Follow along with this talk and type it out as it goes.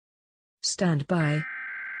Stand by.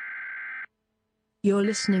 You're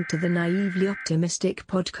listening to the Naively Optimistic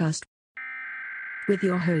podcast with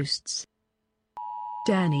your hosts,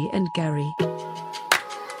 Danny and Gary.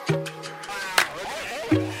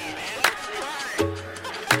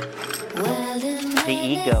 The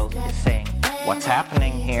ego is saying, what's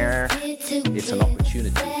happening here? It's an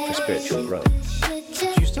opportunity for spiritual growth. Do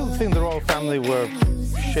you still think the royal family were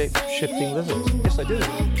shape-shifting lizards? Yes, I do.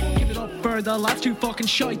 Give it up for the lads too fucking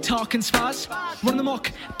shy talking spaz. Run them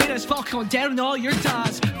muck, bit as fuck going down all your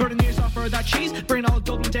dads. Burning ears off for that cheese, bring all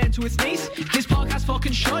Dublin down to its knees. This podcast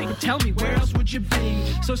fucking shy, but tell me where else would you be?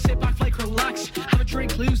 So sit back, like relax, have a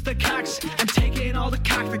drink, lose the cax, and take in all the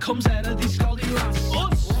cack that comes out of these scalding rats.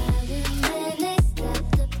 Us!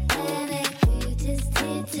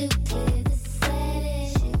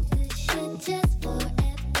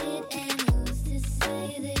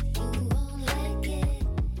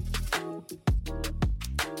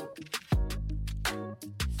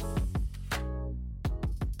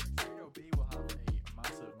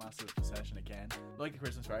 Like a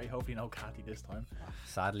Christmas party, hopefully no Cathy this time.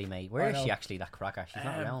 Sadly, mate. Where is she actually, that cracker? She's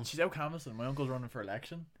not around. She's out canvassing. My uncle's running for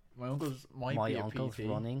election. My uncle's uncle's PT.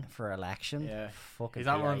 running for election. Yeah. Fucking he's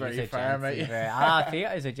not running very far, mate.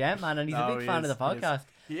 Peter's a gent, man, and he's a big fan of the podcast.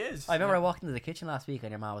 He is. I remember I walked into the kitchen last week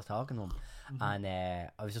and your ma was talking to him. And I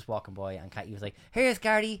was just walking by and Cathy was like, "Here's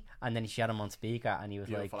Gary," and then she had him on speaker and he was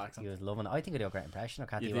Beautiful like, accent. he was loving it. I think I do a great impression of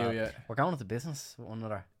Cathy. You do, yeah. We're going into business with one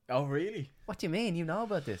another. Oh, really? What do you mean? You know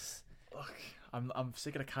about this? Look, I'm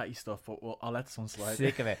sick of the Cathy stuff, but I'll let this one slide.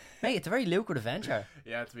 Sick of it, mate. It's a very lucrative venture.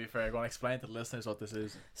 Yeah, to be fair, I'm going to explain to the listeners what this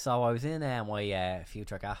is. So I was in my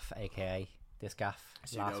future gaff, aka this gaff,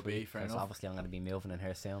 last week. Fair Because enough. obviously I'm going to be moving in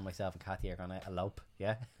here soon. Myself and Cathy are going to elope.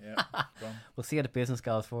 Yeah. Yeah. Go on. We'll see how the business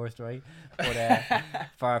goes first, right?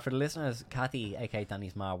 But for the listeners, Cathy, aka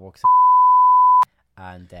Danny's ma, works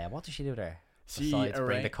and what does she do there? Besides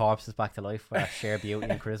bring the corpses back to life with her sheer beauty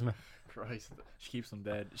and charisma. Christ, she keeps them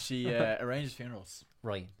dead. She arranges funerals,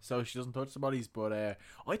 Right. so she doesn't touch the bodies. But I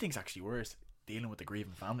think it's actually worse dealing with the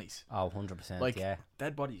grieving families. Oh, 100%. Like, yeah.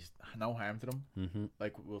 dead bodies, no harm to them. Mm-hmm.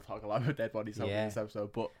 Like, we'll talk a lot about dead bodies in this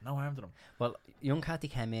episode, but no harm to them. Well, young Cathy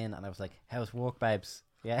came in and I was like, "How's work, babes?"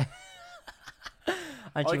 Yeah.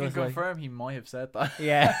 And I she can was like, confirm he might have said that.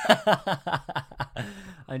 yeah.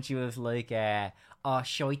 And she was like, "Oh,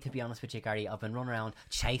 shy, to be honest with you, Gary, I've been running around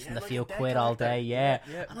chasing the like few a debt quid all collector. day, yeah.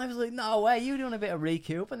 Yeah. And I was like, "No way, you doing a bit of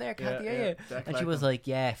recouping there, Cathy, are you?" debt And she was collecting. like,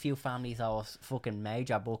 "Yeah, a few families owe us fucking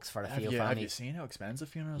major bucks for a few Have you families." seen how expensive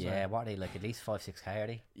funerals Yeah, are? what are they, like at least 5-6k, are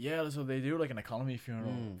they? Yeah, so they do like an economy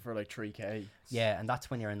funeral for like 3k. Yeah, and that's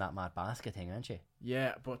when you're in that mad basket thing, aren't you?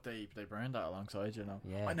 Yeah, but they burn that alongside, you know.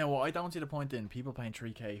 Yeah. I know. I don't see the point in people paying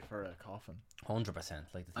 3k for a coffin 100%. Like the thing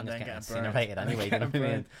and is then getting getting incinerated burned. anyway. You know what I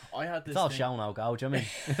mean? I had this. It's all thing- show no go, do you know what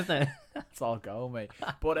I mean? Isn't it? It's all go, mate.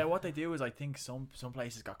 But what they do is, I think some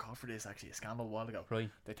places got caught for this. Actually, a scandal a while ago.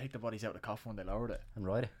 Right. They take the bodies out of the coffin when they lowered it. And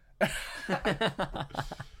ride it.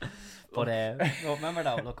 But well, remember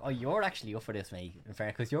though, look, you're actually up for this, mate. In fair,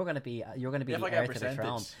 because you're gonna be If the I get heir to the percentage,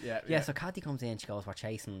 throne. yeah. So Cathy comes in, she goes, "We're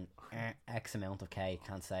chasing X amount of K,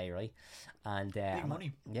 can't say, right?" And Big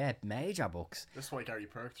money. Yeah, major bucks. That's why Gary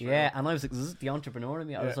perked. Yeah, and I was like, "This is the entrepreneur in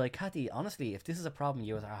me." I was Yeah. like, "Cathy, honestly, if this is a problem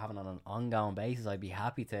you are having on an ongoing basis, I'd be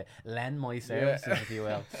happy to lend my services, if you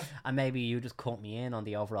will, and maybe you just cut me in on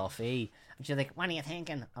the overall fee." And she's like, "What are you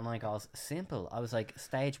thinking?" And I goes, "Simple." I was like,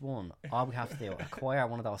 "Stage one, all we have to do, acquire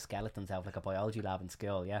one of those skeletons out of like a biology lab in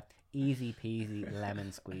school, yeah? Easy peasy, lemon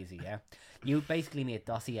squeezy, yeah? You basically need a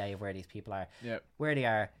dossier of where these people are, Yeah. where they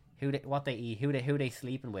are, what they eat, who they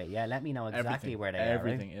sleeping with, yeah? Let me know exactly Everything, where they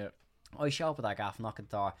everything, are, right? yeah. I show up at that gaff, knock at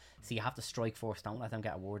the door. So you have to strike first. Don't let them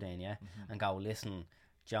get a word in, yeah? And go, "Listen,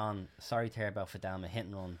 John, sorry to hear about Fidel, a hit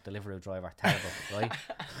and run, Deliveroo driver, terrible, right?"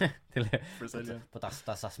 Brazilian. But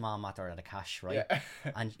that's a small matter of the cash, right? Yeah.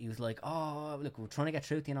 And he was like, "Oh, look, we're trying to get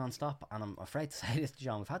through to you non-stop." And I'm afraid to say this to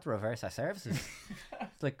John, we've had to reverse our services.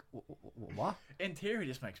 It's like, what? In theory,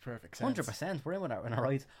 this makes perfect sense. 100%, we're in our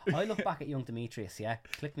rights. I look back at young Demetrius, yeah,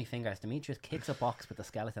 click me fingers. Demetrius kicks a box with the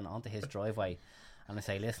skeleton onto his driveway, and I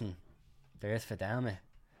say, "Listen, there's Fidelma,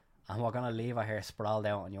 and we're gonna leave her here sprawled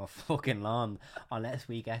out on your fucking lawn unless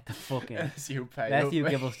we get the fucking Unless you pay unless up, you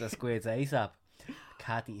mate. give us the squids ASAP."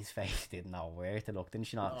 Cathy's face didn't know where to look, didn't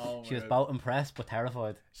she not? Oh, She was man. both impressed but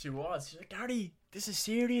terrified. She's like, "Gary, this is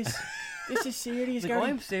serious. This is serious, Like, Gary."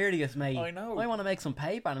 I'm serious, mate. I know. I want to make some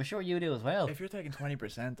paper, and I'm sure you do as well. If you're taking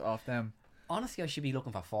 20% off them, Honestly, I should be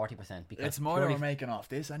looking for 40% because it's more than purely we're making off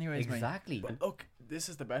this anyways, mate. exactly. But look, this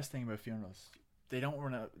is the best thing about funerals.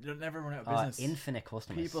 they'll never run out of Oh, business. infinite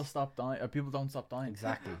customers. People stop dying. People don't stop dying.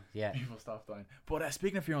 Exactly. Yeah. People stop dying. But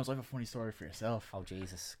speaking of funerals, I have a funny story for yourself. Oh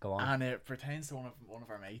Jesus, go on. And it pertains to one of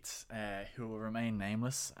our mates, who will remain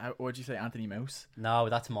nameless. What'd you say, Anthony Mouse? No,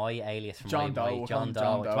 that's my alias from John my Doe, we'll call John him Doe.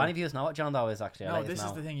 John Do Doe. any of you know what John Doe is actually? I'll No, let you this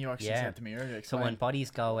is know. the thing you actually Yeah. said to me earlier. So Explain. when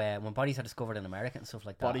bodies go, when bodies are discovered in America and stuff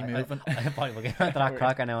like that, Body movement. Body, we'll get into that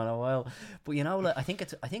cracker now in a while. But you know, like, I think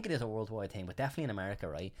it is a worldwide thing, but definitely in America,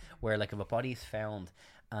 right? Where like if a body's found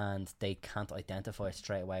and they can't identify it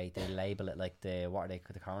straight away, they label it like the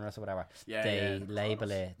coroners or whatever. Yeah, they yeah, the label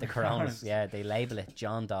coroners. it the The coroners. coroners. Yeah, they label it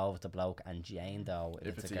John Doe with the bloke and Jane Doe if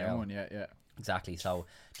it's it's a a girl. young one, yeah. Exactly. So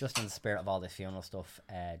just in the spirit of all this funeral stuff,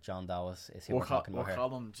 John Doe is who We'll we're talking call about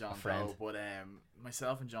here. him John friend. Doe, but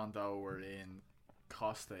myself and John Doe were in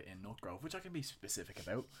Costa in Nutgrove, which I can be specific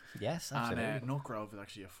about. Yes, absolutely. And Nutgrove is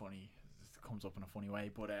actually it comes up in a funny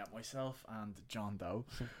way, but myself and John Doe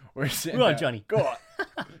were sitting Go on, there- Johnny. Go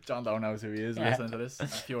on. John Doe knows who he is, Yeah. listening to this. A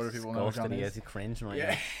few other people know who Disgusted John he is. He's cringing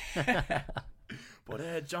right Yeah.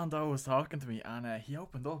 But John Doe was talking to me, and he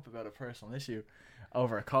opened up about a personal issue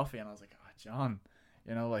over a coffee, and I was like, "Oh, John,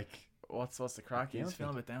 like what's the crack?" He's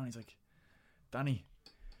feeling a bit down. He's like, "Danny,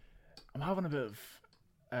 I'm having a bit of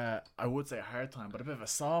I would say a hard time, but a bit of a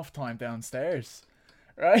soft time downstairs,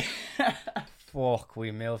 right?" Fuck,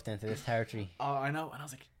 we moved into this territory. Oh, I know, and I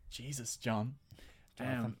was like, "Jesus, John,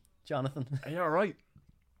 Jonathan. are you all right?"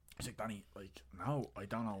 He's like, "Danny, like, no, I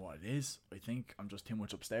don't know what it is. I think I'm just too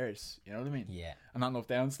much upstairs. You know what I mean? Yeah. And not enough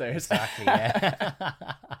downstairs." Exactly, yeah.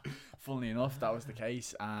 Funnily enough, that was the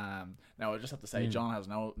case. Now I just have to say, John has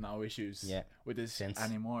no issues Yeah, with this since.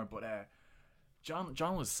 anymore. But John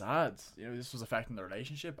was sad. This was affecting the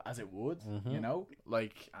relationship, as it would.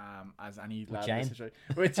 Like as any lad in this Jane. situation.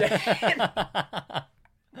 With Jane.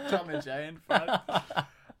 John and Jane.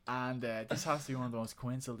 And this has to be one of the most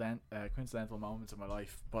coincidental moments of my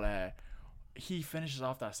life. But he finishes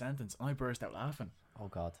off that sentence, and I burst out laughing. Oh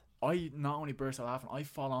God. I not only burst out laughing, I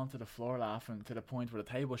fall onto the floor laughing to the point where the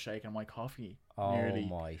table's shaking and my coffee Oh nearly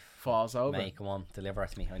my. falls over. Mate, come on, deliver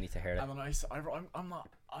it to me. I need to hear it. And then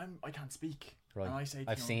I can't speak. Right. And I say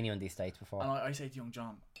to I've young, seen you in these states before. and I say to young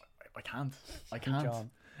John, I can't.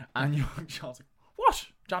 John. And young John's like, "What,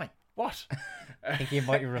 Johnny? What?" I think he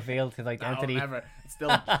might have revealed his identity. No, never. It's still.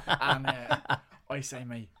 And I say,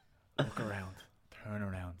 "Mate, look around, turn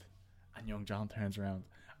around," and young John turns around.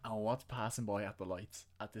 And what's passing by at the lights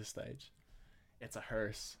at this stage? It's a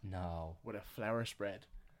hearse No. with a flower spread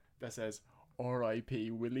that says R.I.P.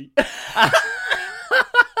 Willie.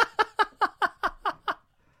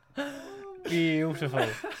 Beautiful.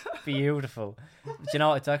 Beautiful. Do you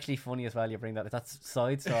know, it's actually funny as well you bring that. That's a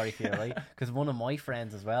side story for you, right? Because one of my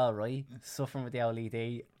friends as well, right, suffering with the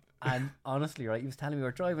LED. And honestly, right, he was telling me we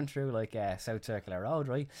were driving through like South Circular Road,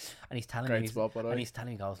 right? And he's telling Great me, spot, by the way. and he's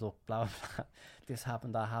telling me, goes, look, blah, blah, blah, this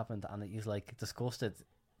happened, that happened, and he's like disgusted,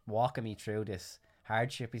 walking me through this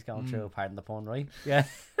hardship he's going through. Pardon the pun, right? Yeah.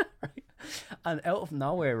 Right? And out of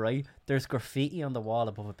nowhere, right, there's graffiti on the wall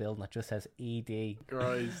above a building that just says ED.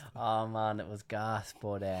 Christ. Oh man, it was gas,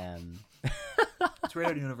 but It's weird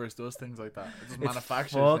how the universe does things like that. It just it's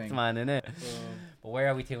manufactures fucked, things. man, innit? But where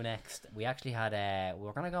are we to next? We actually had we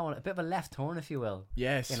were gonna go on a bit of a left turn, if you will.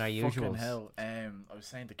 Yes, in our fucking usuals. hell. I was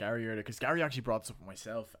saying to Gary earlier, because Gary actually brought this up with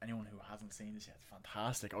myself. Anyone who hasn't seen this yet, it's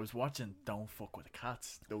fantastic. I was watching Don't Fuck With The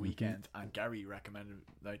Cats the weekend, and Gary recommended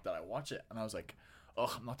like that I watch it, and I was like,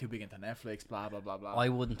 "Oh, I'm not too big into Netflix, blah blah blah blah." I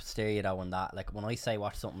wouldn't steer you though on that. Like when I say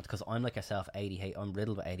watch something, because I'm like yourself, I'm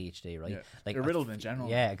riddled with ADHD, right? Yeah. Like You're riddled in general.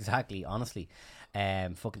 Yeah, exactly. Honestly,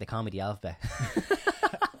 fucking they call me the alphabet.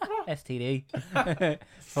 STD,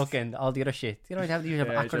 fucking all the other shit. You know, they have these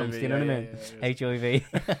acronyms. HIV, Do you know what I mean? HIV.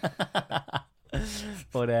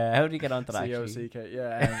 But how do you get onto that? actually? COCK,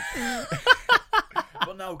 yeah.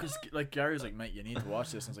 But no, because like Gary was like, "Mate, you need to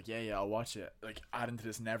watch this." And I was like, "Yeah, I'll watch it." Like adding to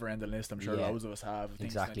this never-ending list, I'm sure Yeah. loads of us have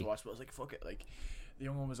things Exactly. to watch. But I was like, "Fuck it!" Like the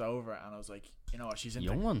young one was over, and I was like, "You know what? She's in."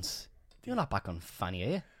 Young ones. You're not back on Fanny, are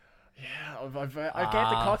you? Yeah, I gave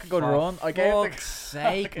the cock a good run. I gave the fuck's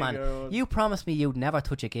sake, cock a man. good run. You promised me you'd never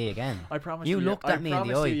touch a gay again. I promise you you. looked at me in the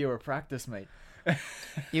promised eye. you were practice, mate.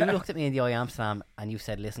 You looked at me in the eye, Amsterdam, and you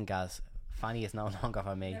said, "Listen, Gaz, Fanny is no longer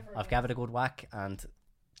for me. I've gave it a good whack, and do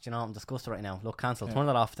you know I'm disgusted right now. Look, cancel. Turn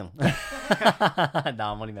it off them." No,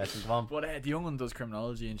 I'm only messing. Come on. But the young one does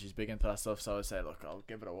criminology, and she's big into that stuff. So I said, "Look, I'll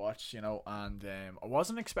give it a watch," you know. And I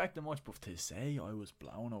wasn't expecting much, but to say I was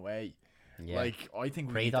blown away. Yeah. Like I think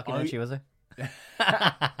we Pre-documentary, was it?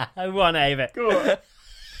 I want to have it. Good.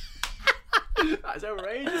 That's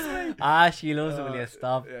outrageous, mate. She loves it when you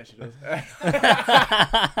stop. Yeah, she does.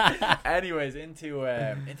 Anyways, into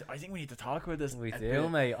I think we need to talk about this. We a do,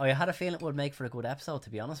 bit. mate. I had a feeling it would make for a good episode, to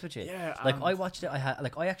be honest with you. Yeah, like and- I watched it.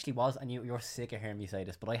 I actually was, and you're sick of hearing me say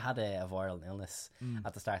this, but I had a viral illness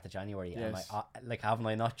at the start of January, and Yes. like haven't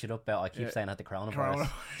I notched it up? I keep Yeah. saying I had the coronavirus.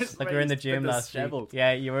 Coronavirus, Like we were in the mate, gym with last week. disheveled.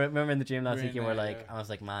 Yeah, you remember in the gym last We're week. in You were there, like, yeah. I was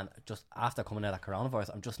like, man, just after coming out of coronavirus,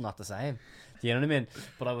 I'm just not the same. Do you know what I mean?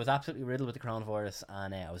 But I was absolutely riddled with the coronavirus,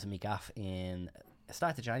 and I was in my gaff in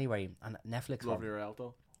start of January, and Netflix. Lovely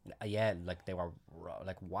Rialto. Yeah, like they were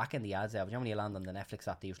like whacking the ads out. You know when you land on the Netflix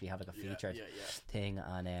app, they usually have like a featured yeah. thing,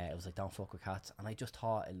 and it was like don't fuck with cats, and I just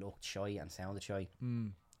thought it looked shy and sounded shy.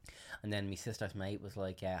 And then my sister's mate was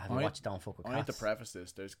like, have you watched Don't Fuck With I need to Cats? preface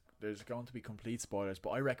this. There's going to be complete spoilers, but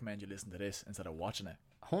I recommend you listen to this instead of watching it.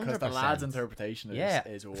 100%. Because the lad's interpretation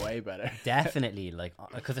is way better. Definitely, like,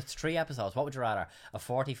 because it's 3 episodes. What would you rather? A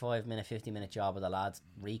 45-minute, 50-minute job with the lads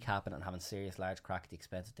recapping it and having serious large crack at the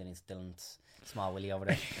expense of Dylan's small willy over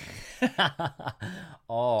there,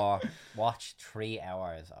 or watch 3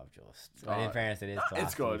 hours of just. Well, in fairness, it is. Class,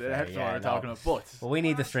 It's good. to be That's fair, what yeah, we're no. talking about. But we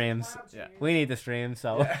need the streams. Yeah. We need the streams,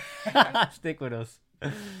 so stick with us.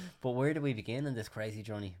 But where do we begin in this crazy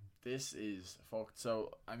journey? This is fucked.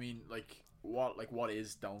 So, I mean, what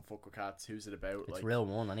is Don't Fuck With Cats? Who's it about? It's Real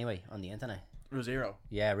One anyway on the internet. Rule Zero.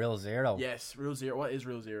 Yeah, Real Zero. Yes, Rule Zero. What is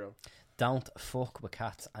Rule Zero? Don't fuck with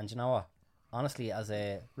cats. And you know what? Honestly, as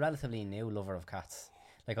a relatively new lover of cats,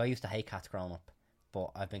 like I used to hate cats growing up,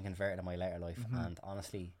 but I've been converted in my later life, and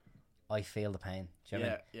honestly, I feel the pain. Do you know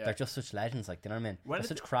what I mean? Yeah. They're just such legends, like, do you know what I mean? When They're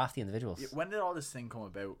did- such crafty individuals. When did all this thing come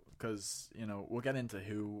about? Because, we'll get into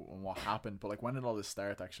who and what happened, but, when did all this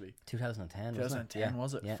start, actually? 2010, wasn't it? 2010,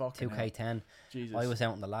 was it? Yeah, Fucking 2K10. Jesus. I was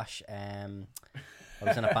out in the lash. I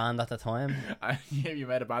was in a band at the time. You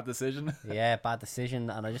made a bad decision. Yeah, bad decision,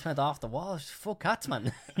 and I just went off the wall. Just fuck cats,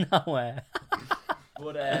 man. No way.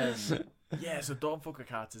 But, yeah, so Don't Fuck With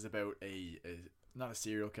Cats is about a not a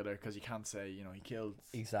serial killer, because you can't say, he killed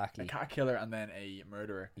Exactly. a cat killer and then a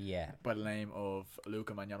murderer Yeah. by the name of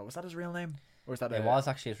Luca Magnotta. Was that his real name? Or is that It was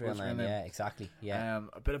actually his real was his name. real name? Yeah, exactly. Yeah.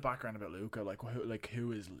 A bit of background about Luca,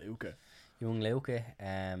 who is Luca? Young Luca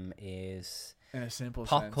is In a simple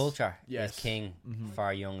pop sense. culture Yes. is king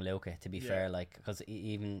for young Luca, to be Yeah. fair, like, because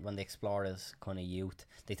even when they explore his kind of youth,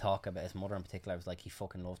 they talk about his mother in particular. It was like he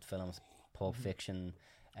fucking loved films, Pulp Fiction,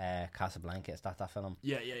 Casablanca. Is that film?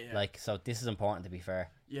 Yeah. Like, so this is important, to be fair.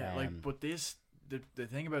 Yeah, but the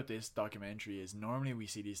thing about this documentary is normally we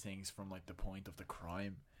see these things from the point of the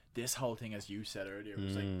crime. This whole thing, as you said earlier,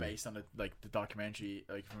 was based on the documentary,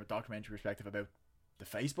 from a documentary perspective about the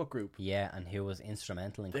Facebook group. Yeah, and who was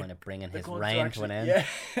instrumental in kind of bringing They his couldn't reign to actually- an end. Yeah.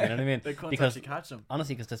 You know what I mean? They couldn't Because actually catch them.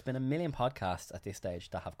 honestly, because there's been a million podcasts at this stage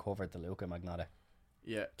that have covered the Luca Magnotta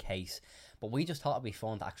Yeah. case, but we just thought it'd be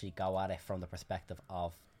fun to actually go at it from the perspective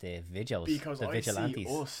of the vigils, Because the I vigilantes.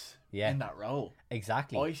 see us Yeah. in that role.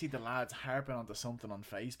 Exactly. I see the lads harping onto something on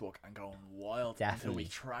Facebook and going wild until Definitely. we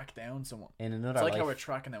track down someone. In It's another like how life. we're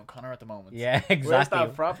tracking down Connor at the moment. Yeah, Where's exactly.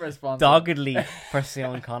 that proper sponsor? Doggedly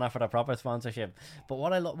pursuing Connor for the proper sponsorship. But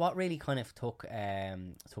what really kind of took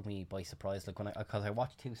me by surprise, like, because I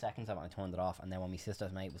watched 2 seconds of it and I turned it off, and then when my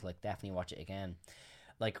sister's mate was like, definitely watch it again.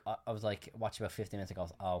 Like, I was like, watch about 15 minutes ago.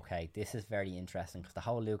 Oh, okay, this is very interesting, because the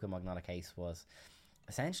whole Luca Magnotta case was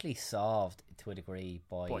essentially solved to a degree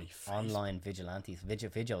by online vigilantes,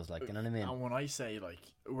 vigils, like, you know what I mean? And when I say,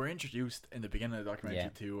 we're introduced in the beginning of the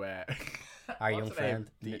documentary to Our what's young her name?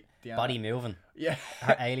 friend, Deanna. Body Moving, Yeah,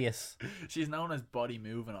 her alias. she's known as Body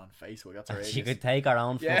Moving on Facebook. That's her alias. She could take her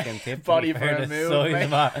own Yeah, fucking tip. body to be fair, for a the move, size mate.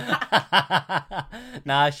 of her.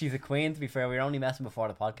 Nah, she's a queen, to be fair. We were only messing before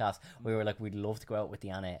the podcast. We were like, we'd love to go out with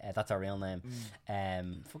Deanna. That's her real name.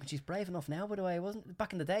 Fucking, she's brave enough now, by the way. Wasn't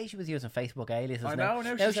back in the day she was using Facebook aliases. I now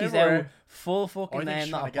know, now she's she's everywhere. out full fucking I think name,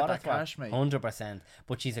 she's not trying a to get bother that cash, mate. 100%.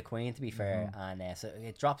 But she's a queen, to be fair, and so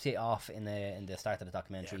it drops you off in the start of the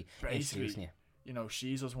documentary, introducing you.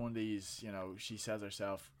 She's just one of these, she says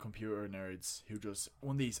herself, computer nerds who just,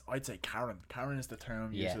 one of these, I'd say Karen. Karen is the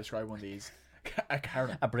term used to describe one of these. A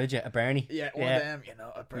Karen. A Bridget, a Bernie. Yeah, one of them,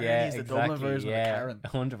 a Bernie Yeah, is the exactly. Dublin version of a Karen.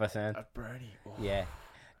 100%. A Bernie. Oh. Yeah.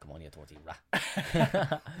 Come on, you dirty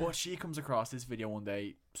rat. But she comes across this video one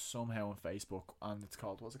day somehow on Facebook, and it's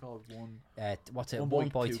called, what's it called? What's it? One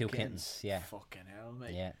boy, two kittens. Yeah. Fucking hell,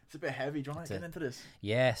 mate. Yeah. It's a bit heavy. Do you want to get into this?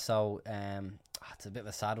 Yeah, so it's a bit of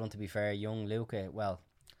a sad one, to be fair. Young Luca, well,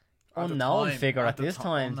 At the unknown time- figure at the this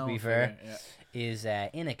time, to unknown be fair, figure, yeah. is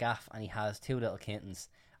in a gaff, and he has 2 little kittens.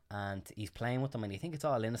 and he's playing with them, and you think it's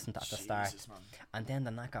all innocent at the start, Jesus, man. and then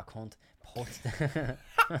the knackout cunt puts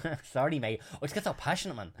sorry mate, I just get so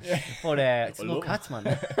passionate, man. But it's I no love cats,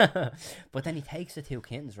 man. But then he takes the 2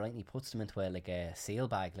 kittens, right, and he puts them into a seal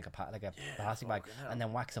bag, like a plastic bag, fucking hell. and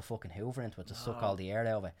then whacks a fucking Hoover into it to suck all the air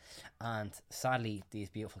out of it. And sadly, these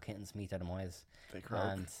beautiful kittens meet their demise. They croak.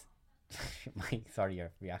 And sorry,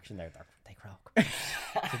 your reaction there. They croak.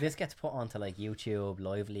 So this gets put onto like YouTube,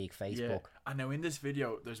 Live League, Facebook. Yeah. And now in this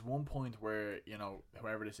video, there's one point where, you know,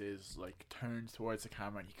 whoever this is, like, turns towards the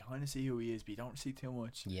camera and you kind of see who he is, but you don't see too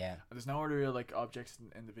much. Yeah, And there's no other real, like, objects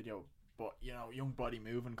in the video, but, you know, young body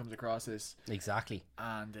moving comes across this, exactly.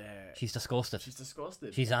 and She's disgusted. she's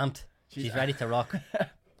disgusted. She's amped. She's She's ready to rock.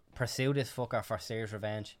 Pursue this fucker for serious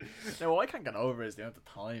revenge. Now, what I can't get over is the amount of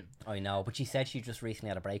time. I know, but she said she just recently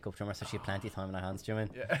had a breakup, do you remember? So she had plenty of time in her hands, do you know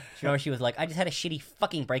what I mean? Yeah. Do you remember she was like, I just had a shitty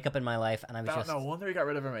fucking breakup in my life, and I was No, just... no wonder he got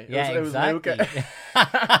rid of her, mate. Yeah, it was exactly. Luca.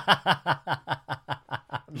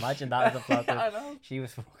 Imagine that was a plot. I know. She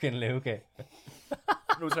was fucking Luca.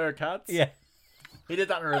 It was her cats. Yeah. He did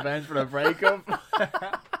that in revenge for the breakup.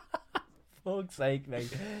 Fuck's sake,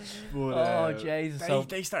 mate. But, Oh, Jesus. They, So-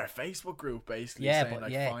 they start a Facebook group basically Yeah, saying, but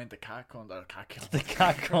like, yeah. find the cat cunt or cat killer. The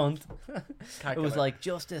cat cunt. Cat It was killer. like,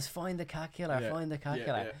 justice, find the cat killer, Yeah, find the cat yeah,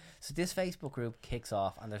 killer. yeah. So this Facebook group kicks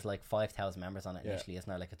off, and there's like 5,000 members on it Yeah. initially, isn't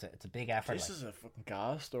there? Like, it's a big effort. This like. is a fucking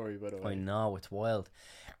gas story, by the way. I know, it's wild.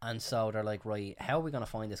 And so they're like, right, how are we going to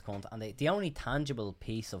find this cunt? And the only tangible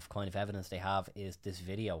piece of kind of evidence they have is this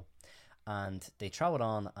video. And they throw it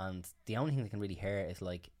on, and the only thing they can really hear is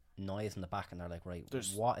like noise in the back, and they're like, right,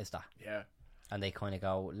 what is that? Yeah. And they kind of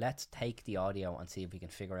go, let's take the audio and see if we can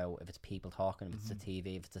figure out if it's people talking, if it's a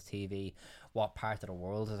TV, if it's a TV, what part of the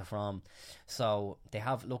world is it from. So they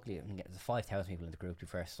have, luckily, there's 5,000 people in the group.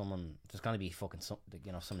 There's going to be fucking, somebody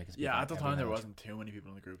can speak. Yeah, in at the every time there language. wasn't too many people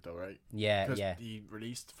in the group though, right? Yeah, Because yeah. he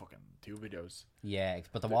released fucking 2 videos. Yeah,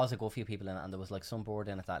 but there was a good few people in it, and there was like some board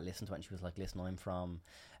in it that listened to it, and she was like, listen, I'm from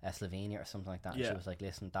Slovenia or something like that. And she Yeah. was like,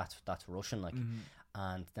 listen, that's Russian, like.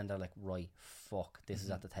 And then they're like, right, fuck, this is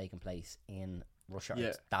at the taking place in Russia. Yeah.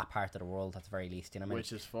 It's that part of the world at the very least, you know what I mean?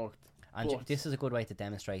 Which is fucked. And But- this is a good way to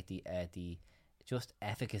demonstrate the just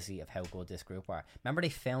efficacy of how good this group are. Remember, they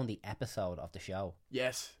found the episode of the show.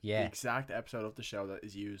 Yes. Yeah. The exact episode of the show that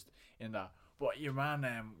is used in that. But your man,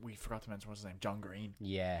 we forgot to mention what's his name, John Green.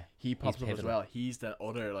 Yeah, He pops He's up as pivotal. well. He's the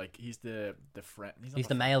other, like, he's the friend. Not He's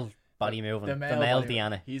the male body moving, the male body-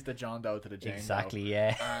 Deanna. He's the John Doe to the Jane Doe. Exactly,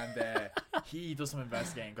 yeah. And he does some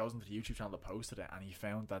investigating, goes into the YouTube channel that posted it, and he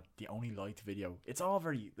found that the only liked video, it's all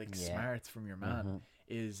very like Yeah. smart from your man,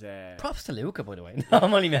 is Props to Luca, by the way. No,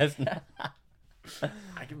 I'm only messing.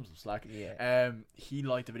 I give him some slack. Yeah. He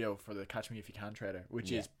liked the video for the Catch Me If You Can trailer, which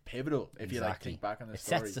Yeah. is pivotal if you like Exactly. think back on the It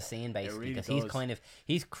story. sets the scene basically, really because does.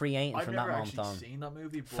 he's creating I've from never that moment actually on. seen that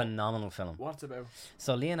movie, but Phenomenal film. what's it about?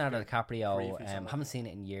 So Leonardo DiCaprio, briefly sum it up. haven't seen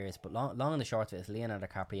it in years, but long and the short of it is Leonardo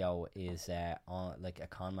DiCaprio is on like a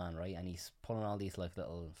con man, right? And he's pulling all these like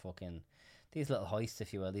little fucking these little heists,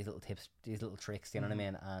 if you will, these little tips, these little tricks. You know what I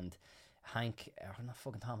mean? And Hank, not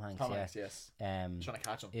fucking Tom Hanks, Tom yeah. Hanks, yes. Um, Trying to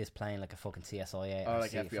catch him. is playing like a fucking CSI, Oh,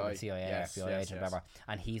 like FBI. fucking CIA, Yes, FBI yes, agent, yes. whatever.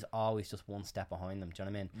 And he's always just one step behind them. Do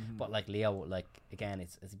you know what I mean? But like Leo, like again,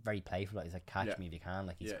 it's very playful. Like, he's like, catch Yeah. me if you can.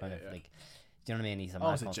 Like he's Yeah, kind yeah, of yeah. like, do you know what I mean? He's a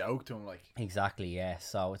Oh, it's a mad cunt. joke to him, like. Exactly, yeah.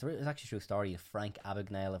 So it's actually a true story. Frank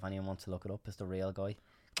Abagnale, if anyone wants to look it up, is the real guy.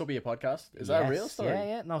 Could be a podcast. Is that a real Yes, story? Yeah,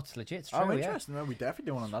 yeah. No, it's legit. It's true. Oh, yeah. interesting. Well, we definitely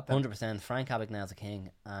do one on that then. 100%. Frank Abagnale's a king,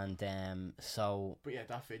 and so But yeah,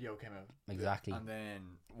 that video came out. Exactly. And then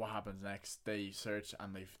what happens next? They search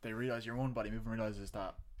and they realize your own body movement realizes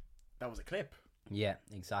that was a clip. yeah,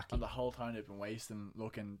 exactly. And the whole time they've been wasting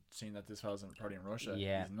looking, seeing that this fella's probably in Russia.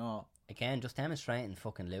 Yeah. He's not. Again, just demonstrating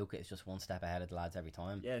fucking Luca is just one step ahead of the lads every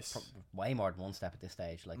time. Yes. Way more than one step at this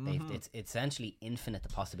stage. Like it's essentially infinite the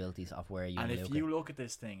possibilities of where you And and if Luca. you look at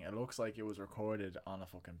this thing, it looks like it was recorded on a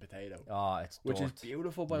fucking potato. Oh, it's Which is dirt.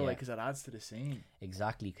 beautiful, by the way, Yeah. because it adds to the scene.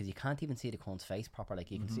 Exactly, because you can't even see the cunt's face proper.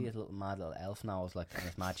 Like you can see his little mad little elf nose, like and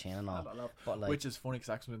his mad chin and all. But like, Which is funny because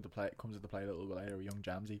that comes into play a little bit later with young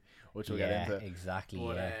Jamsey, which we'll yeah, get into. exactly.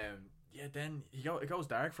 But yeah, yeah, then it goes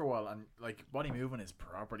dark for a while, and like Body Movement is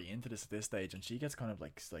properly into this at this stage, and she gets kind of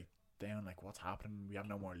like down, like what's happening? We have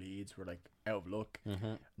no more leads. We're like out of luck.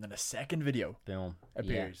 And then a second video boom,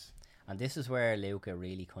 appears. Yeah. And this is where Luca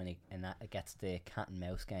really kind of gets the cat and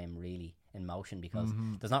mouse game really in motion, because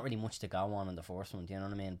there's not really much to go on in the first one. Do you know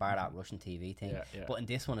what I mean? Bar that Russian TV thing. Yeah, yeah. But in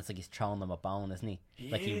this one, it's like he's throwing them a bone, isn't he?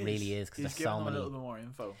 He really is, because He's there's giving so them many. a little bit more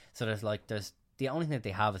info. So there's the only thing that they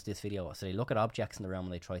have is this video. So they look at objects in the room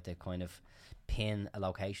and they try to kind of pin a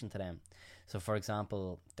location to them. So for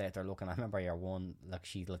example, they're looking. I remember your one, like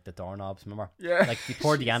she like the doorknobs. Remember? Yeah. Like the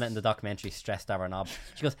poor Deanna in the documentary stressed over a knob.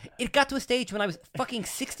 She goes, "It got to a stage when I was fucking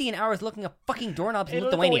 16 hours looking at fucking doorknobs in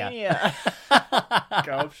Lithuania."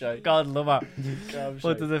 God love her.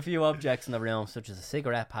 But there's a few objects in the room, such as a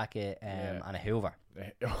cigarette packet and a Hoover.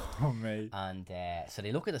 Oh mate. And so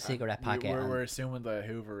they look at the cigarette packet. We're assuming the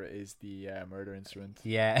Hoover is the murder instrument.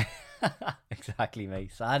 Yeah, exactly,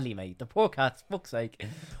 mate. Sadly, mate, the poor cats. Fuck's sake.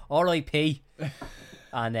 R.I.P.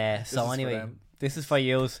 And so anyway, this is for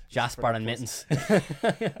you, Jasper and Mittens.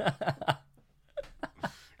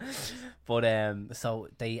 But so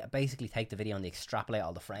they basically take the video and they extrapolate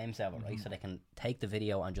all the frames out, right? So they can take the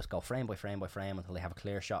video and just go frame by frame by frame until they have a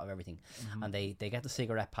clear shot of everything. And they get the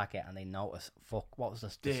cigarette packet and they notice, fuck, what was the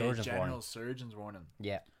surgeon's warning? General surgeon's warning.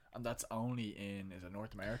 Yeah. And that's only in, is it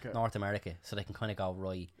North America? North America. So they can kind of go,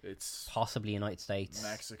 right, it's possibly United States.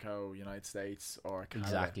 Mexico, United States, or Canada.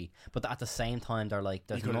 Exactly. But at the same time, they're like,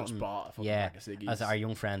 there's You could have nothing. just bought a fucking Yeah, pack of ciggies. as our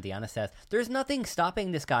young friend Deanna says, there's nothing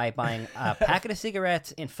stopping this guy buying a packet of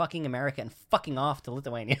cigarettes in fucking America and fucking off to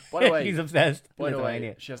Lithuania. By the way- he's obsessed. By the Lithuania.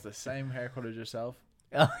 way, she has the same haircut as yourself.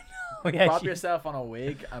 Oh, no, yeah, Pop she- yourself on a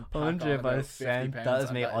wig and pack on about 50 100%. pounds. That is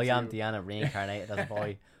and me. that I is am you. Deanna reincarnated as a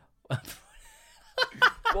boy.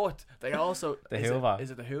 But they also The is Hoover. Is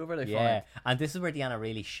it the Hoover they Yeah, find? and this is where Deanna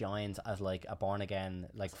really shines as like a born again,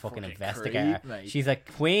 like fucking fucking investigator. creep, mate. She's like,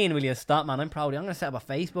 Queen, will you stop, man? I'm proud of you. I'm gonna set up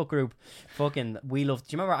a Facebook group. Fucking, we love.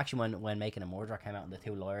 Do you remember actually when Making a Murderer came out and the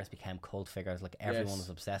two lawyers became cult figures? Like everyone Yes. was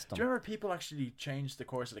obsessed with Do you them. remember people actually changed the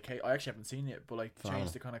course of the case? I actually haven't seen it, but like Phenomenal.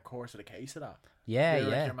 changed the kind of course of the case of that. Yeah, They were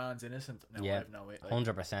yeah. Like, your man's innocent. No, I Yeah, have no way. Like,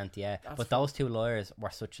 100%, yeah. That's But those two lawyers were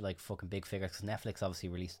such like fucking big figures because Netflix obviously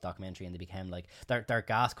released a documentary and they became like they're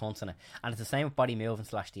gas cunts in it. And it's the same with Body Moving /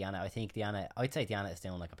 Deanna. I'd say Deanna is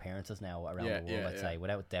doing like appearances now around Yeah, the world. yeah, I'd yeah. say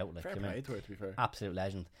without doubt. Like, fair do you know what I mean? play to her, to be fair. Absolute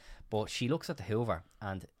legend. But she looks at the Hoover,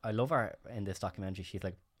 and I love her in this documentary. She's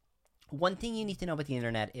like, one thing you need to know about the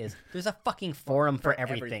internet is there's a fucking forum for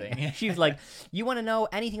everything. everything. She's like, you want to know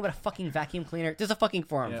anything about a fucking vacuum cleaner? There's a fucking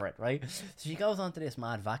forum Yeah. for it, right? So she goes on to this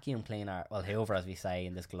mad vacuum cleaner, well, Hoover, as we say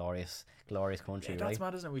in this glorious country, Yeah, right? that's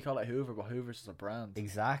mad, isn't it? We call it Hoover, but Hoover's just a brand.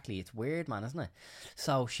 Exactly, it's weird, man, isn't it?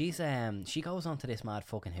 So she's she goes onto this mad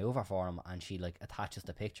fucking Hoover forum and she like attaches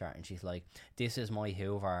the picture and she's like, "This is my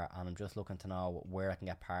Hoover, and I'm just looking to know where I can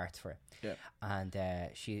get parts for it." Yeah. And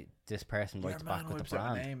this person Your writes man back with the whips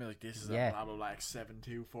out a brand. name like this is Yeah. a blah blah like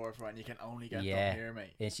 7244 and you can only get Yeah. them here,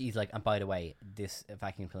 mate. And she's like, and by the way, this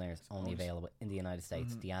vacuum cleaner is only Nice. available in the United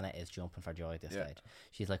States. Deanna is jumping for joy at this Yeah. stage.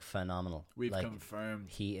 She's like phenomenal. We've like, confirmed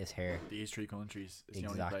he is here. these three countries is the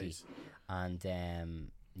only Exactly. place. And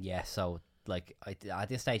yeah, so like at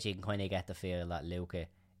this stage you can kind of get the feel that Luca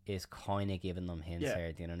is kind of giving them hints Yeah.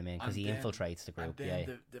 here, do you know what I mean? Because And he then- infiltrates the And group. then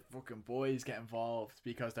Yeah, the fucking boys get involved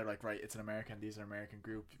because they're like, right, it's an American, these are American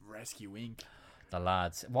group, Rescue Inc. the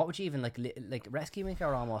lads. What would you even like Rescue Inc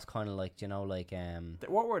are almost kind of like, you know, like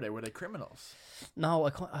What were they? Were they criminals? no,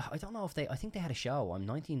 I don't know if I think they had a show. I'm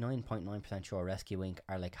 99.9% sure Rescue Inc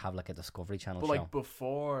are like have like a Discovery Channel But show. like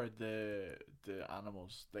before the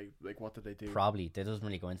animals, they like what did they do? Probably they doesn't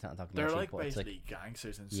really go into that They're documentary, like but it's basically like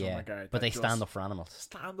gangsters in some yeah, regard. but that they stand just up for animals.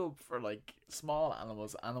 Stand up for like small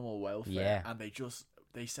animals, animal welfare, Yeah. and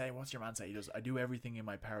they say, what's your man say? He does, I do everything in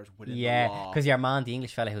my powers within Yeah, the law. because your man, the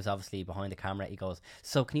English fella who's obviously behind the camera, he goes,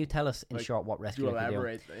 "So can you tell us in Like, short what do Rescue you Inc can do?"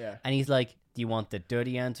 elaborate? Yeah. And he's like, "Do you want the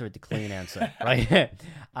dirty answer or the clean answer?" Right?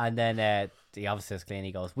 And then the officer is clean.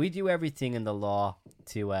 He goes, "We do everything in the law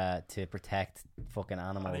to protect fucking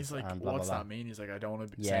animals." And he's like, and blah, what's blah, that blah. mean? He's like, I don't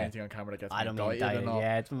want to say Yeah. anything on camera that gets I me don't mean indicted that. and all.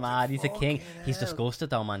 Yeah, it's mad. He's a king. Fucking He's hell. disgusted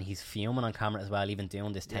though, man. He's fuming on camera as well, even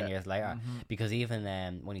doing this 10 Yeah. years later. Because even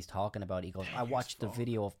when he's talking about it, he goes, "I watched the fuck.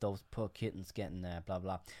 video of those poor kittens getting blah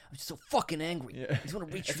blah. I'm just so fucking angry. Yeah. I just want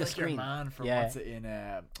to reach It's for the like your screen." man from Yeah. what's it in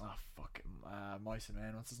Mice and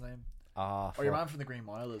Men, what's his name? Oh, Or your fuck. man from the Green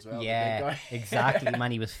Mile as well. the Yeah, big guy. exactly,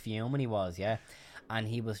 man. He was fuming. He was, yeah. And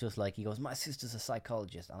he was just like, he goes, "My sister's a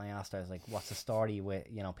psychologist," and I asked her, I was like, "What's the story with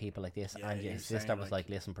people like this?" Yeah, and he his was saying, sister was like, like,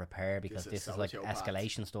 "Listen, prepare because this is this is like sociopath."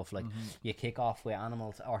 escalation stuff. Like you kick off with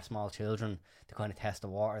animals or small children to kind of test the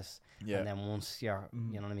waters, Yeah. and then once you're, you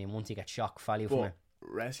know what I mean, once you get shock value from But it,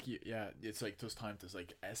 Rescue, yeah, it's like just time to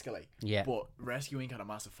like escalate. Yeah. But Rescue Inc had a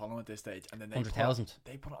massive following at this stage, and then they 100,000.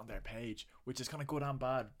 They put it on their page, which is kind of good and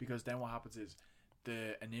bad because then what happens is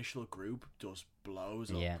the initial group just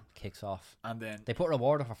blows up. yeah, kicks off. And then They put a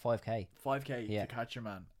reward up for 5k. 5k Yeah. to catch your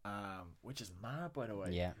man, which is mad by the way.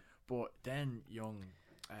 Yeah, But then young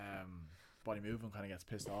Body Movement kind of gets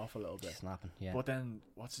pissed off a little bit. snapping. Yeah, But then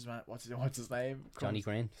what's his name? Johnny Comes-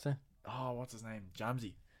 Green. Is it? Oh, what's his name?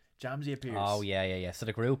 Jamsey. Jamsey appears. Oh yeah. So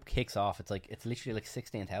the group kicks off. It's literally like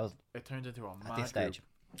 16,000 It turns into a mad at this stage.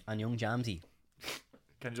 group. And young Jamsey,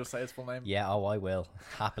 Can you just say his full name? yeah, I will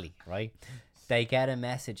happily, right? They get a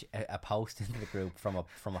message, a post into the group from a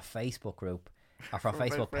Facebook group, or from a From a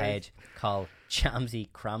Facebook page. page called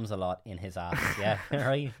Jamsey crams a lot in his ass. Yeah,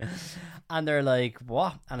 right. And they're like,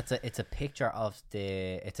 what? And it's a picture of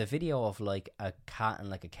it's a video of like a cat in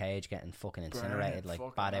like a cage getting fucking incinerated, like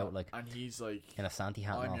Fucking bad hell. out, like And he's like, in a Santi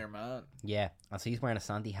hat. And I'm all. your man. Yeah, and so he's wearing a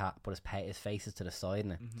Santi hat, but his face is to the side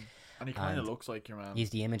in it. And he kind of And looks like your man. He's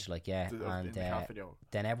the image, like, yeah. in And the cat video.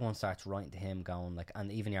 then everyone starts writing to him, going like,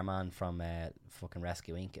 and even your man from fucking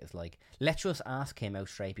Rescue Inc. is like, let's just ask him out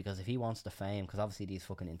straight, because if he wants the fame, because obviously these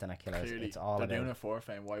fucking internet killers, Clearly, it's all they're about doing it for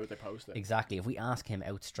fame. Why would they post it? exactly. If we ask him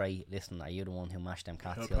out straight, listen, are you the one who mashed them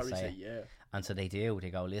cats? He'll He'll probably say say it. yeah. And so they do. They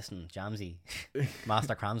go, listen, Jamsey,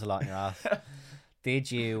 Master crams a lot in your ass. Did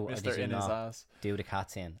you or Mr. did you in his not ass. do the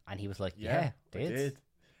cats in? And he was like, Yeah, yeah, I did.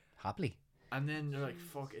 happily. And then you're like,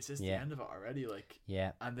 fuck, is this Yeah. the end of it already? Like,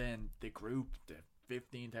 Yeah. and then the group, the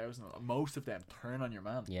 15,000, most of them turn on your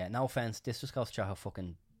man. Yeah, no offense. This just goes to show how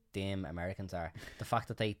fucking dim Americans are. The fact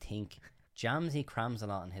that they think Jamsey crams a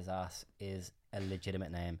lot in his ass is a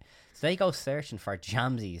legitimate name. So they go searching for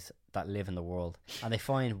Jamseys that live in the world, and they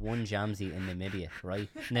find one Jamsey in Namibia, right?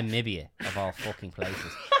 Namibia, of all fucking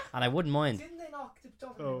places. And I wouldn't mind. Didn't they knock the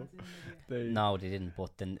Oh. They, No, they didn't.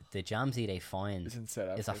 But the Jamsey they find It's in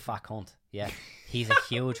South is a Africa. fat cunt. Yeah, he's a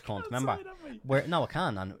huge cunt. Remember? Where no, I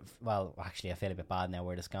can. And well, actually, I feel a bit bad now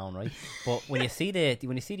where this going, right? But when you see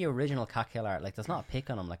the original cat killer, like there's not a pick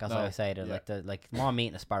on him. Like as No, I say, they're yeah. like more meat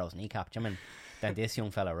in a sparrow's kneecap. Do you know what I mean? Than this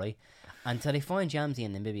young fella, right? And so they find Jamsey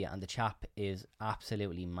in Namibia, and the chap is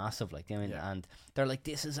absolutely massive. Like, do you know what I mean? Yeah. And they're like,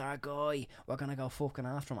 "This is our guy. We're gonna go fucking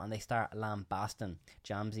after him." And they start lambasting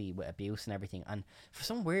Jamsey with abuse and everything. And for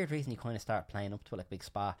some weird reason, he kind of started playing up to it like big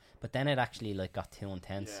spa. But then it actually like got too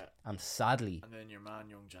intense. Yeah. And sadly, And then your man,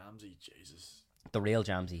 young Jamsey, Jesus. the real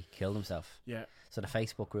Jamsey killed himself. Yeah. So the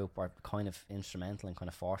Facebook group were kind of instrumental in kind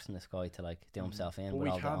of forcing this guy to like do himself in But with we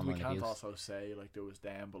all the can't, we online can't abuse. also say like there was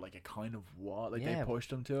them, but like it kind of was. Like Yeah. they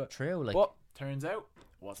pushed him to it. True, like But turns out,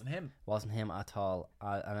 wasn't him. wasn't him at all.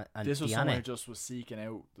 And This was someone Deanna, who just was seeking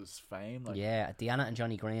out this fame. Like, yeah, Deanna and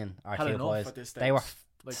Johnny Green, our Had two enough boys, at this they were stage.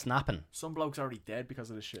 Like- snapping. Some bloke's already dead because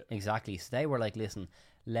of this shit. Exactly. So they were like, listen,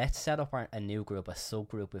 let's set up a new group, a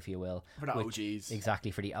subgroup, if you will. For the which- OGs.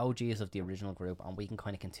 Exactly, for the OGs of the original group, and we can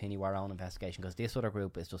kind of continue our own investigation, because this other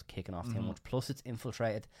group is just kicking off Mm-hmm. too much. Plus, it's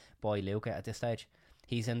infiltrated by Luca at this stage.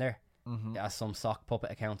 He's in there as some sock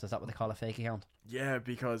puppet account. Is that what they call a fake account? Yeah,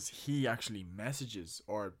 because he actually messages,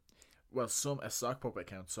 or well, a sock puppet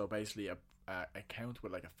account. So basically, a account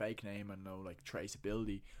with like a fake name and no like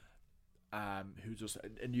traceability. Who just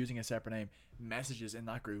and using a separate name messages in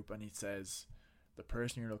that group, and he says, "The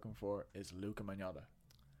person you're looking for is Luca Magnotta."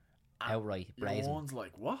 Outright brazen. Everyone's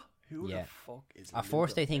like, "What? Who Yeah. the fuck is?" At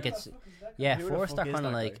first, they think it's yeah. Who the First, fuck they're is kind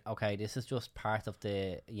of that like, guy? okay, this is just part of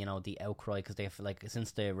the the outcry, because they've like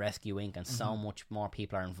since the Rescue Inc. and so Mm-hmm. much more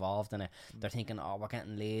people are involved in it. They're thinking, oh, we're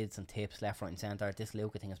getting leads and tips left, right, and centre. This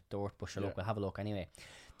Luca thing is dirt, but sure, look, Yeah. we'll have a look anyway.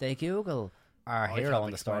 They Google our I hero can't in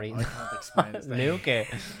the explain- story, I can't explain his name. Luca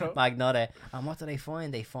Magnotta, and what do they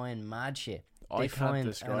find? They find mad shit. I They can't find an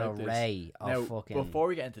describe this. array of Now, fucking. before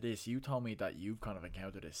we get into this, you told me that you've kind of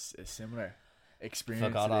encountered a similar experience.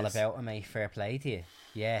 Forgot to all this. about it, mate. Fair play to you.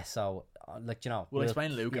 Yeah, so like We'll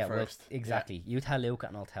explain Luca yeah, first. exactly. You tell Luca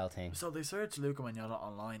and I'll tell Ting. So they search Luca Magnotta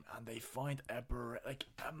online, and they find a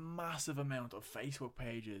massive amount of Facebook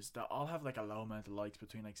pages that all have like a low amount of likes,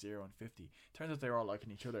 between like 0 and 50. Turns out they're all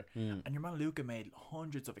liking each other. Mm. And your man Luca made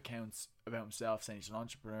hundreds of accounts about himself, saying he's an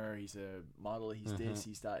entrepreneur, he's a model, he's this,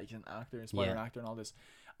 he's that, he's an actor, inspiring Yeah. actor, and all this.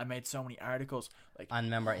 I made so many articles. Like, And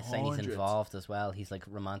remember, it's saying he's hundreds. involved as well. He's like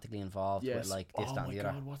romantically involved Yes. with like this, oh that, my and the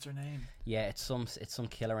other. God, what's her name? Yeah, it's some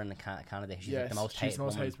killer in the Canada. She's like Yes, the most she's hated the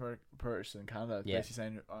most woman. hated person in Canada. Yeah. Basically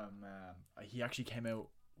saying, he actually came out.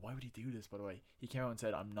 Why would he do this? By the way, he came out and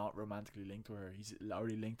said, "I'm not romantically linked to her." He's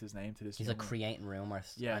already linked his name to this. He's like woman. creating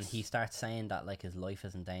rumors, and Yes. he starts saying that like his life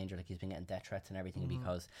is in danger, like he's been getting death threats and everything Mm-hmm.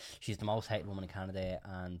 because she's the most hated woman in Canada,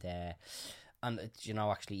 and it's,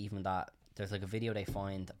 actually even that there's like a video they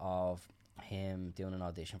find of him doing an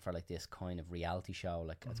audition for like this kind of reality show,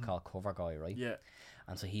 like it's called Cover Guy, right? Yeah,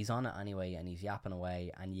 And so he's on it anyway, and he's yapping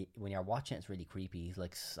away. And when you're watching, it's really creepy. He's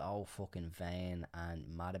like so fucking vain and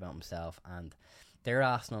mad about himself. And they're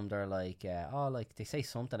asking him, they're like, like they say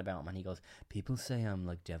something about him, and he goes, "People say I'm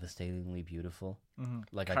like devastatingly beautiful."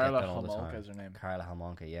 Like Carla I get that all the Homolka time. is her name. Carla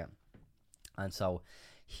Halmonka, yeah. And so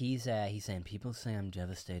he's saying, "People say I'm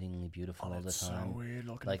devastatingly beautiful all the It's time." so weird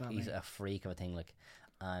looking Like at that, he's mate. a freak of a thing, like.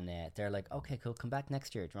 And they're like, okay, cool, come back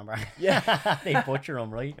next year. Do you remember? Yeah. They butcher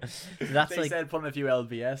them, right? So that's They like, said putting a few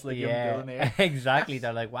LBS like yeah, young Dylan here. exactly.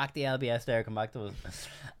 They're like, whack the LBS there, come back to us.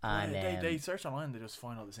 And They search online, they just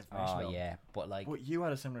find all this information. oh though. yeah, but like, But you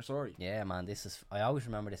had a similar story. yeah, man, I always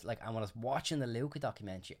remember this. Like, and when I was watching the Luca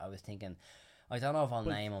documentary, I was thinking, I don't know if I'll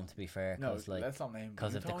name him, to be fair, No, because like, let's not name.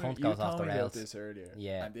 'cause you if the told me- cunt you goes off told the me about rails- this earlier,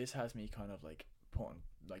 Yeah. and this has me kind of like putting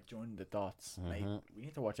like joining the dots. Mate, Mhm. we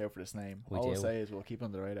need to watch out for this name. We All I'll do. say is we'll keep it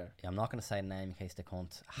on the radar. I'm not going to say the name in case the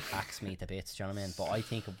cunt hacks me to bits, do you know what I mean? But I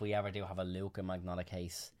think if we ever do have a Luca Magnotta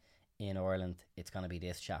case in Ireland, it's going to be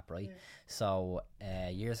this chap, right? So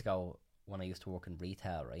years ago, when I used to work in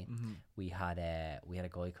retail, right, we had a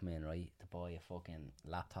guy come in, right, to buy a fucking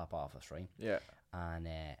laptop off us, right? Yeah. And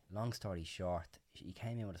long story short, he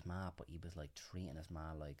came in with his ma, but he was like treating his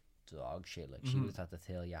ma like dog shit. Like she was at the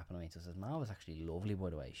tail yapping away. So his ma was actually lovely, by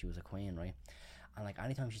the way. She was a queen, right? And like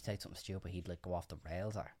anytime she said something stupid, he'd like go off the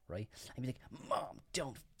rails at her, right? I'd be like, Mom,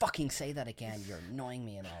 don't fucking say that again. You're annoying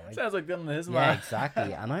me and all, right? Sounds like Dylan and his Yeah, man.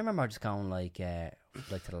 exactly. And I remember just going like to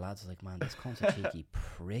the lads, I was like, man, this cunt's a cheeky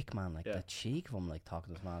prick, man. Like the cheek of him, like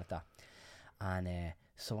talking to his man like that. And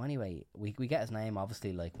so anyway, we get his name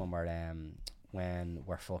obviously like when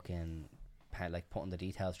we're fucking like putting the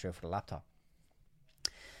details through for the laptop.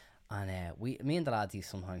 And me and the lads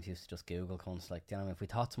sometimes used to just Google cunts, like, do you know what I mean? If we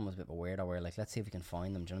thought someone was a bit of a weirdo, we're like, let's see if we can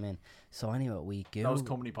find them, do you know what I mean? So anyway, we Googled. That was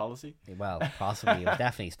company policy. Well, possibly. It was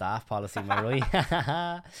definitely staff policy, am I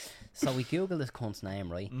right? So we Googled this cunt's name,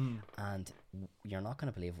 right? And you're not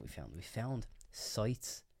going to believe what we found. We found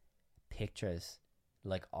sites, pictures,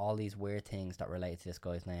 like all these weird things that relate to this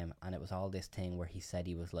guy's name. And it was all this thing where he said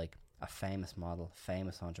he was like a famous model,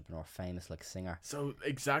 famous entrepreneur, famous like singer. So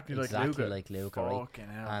exactly like Luca, right? Fucking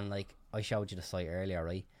hell. And like I showed you the site earlier,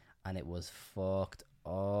 right? And it was fucked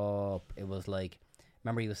up. It was like,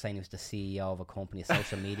 remember he was saying he was the CEO of a company, a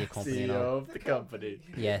social media company. CEO and all. of the company.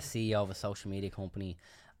 Yeah, CEO of a social media company.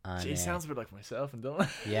 And, Gee, sounds a bit like myself and Dylan.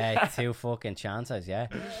 yeah, two fucking chances, yeah.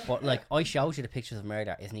 But like I showed you the pictures of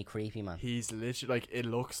murder. Isn't he creepy, man? He's literally like, it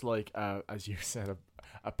looks like as you said,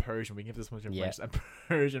 a Persian. We can give this much Yeah. information. A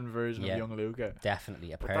Persian version Yeah. of young Luca.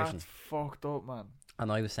 Definitely a But Persian. that's fucked up, man.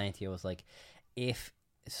 And I was saying to you, I was like, if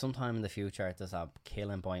sometime in the future there's a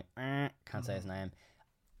killing by can't say his name,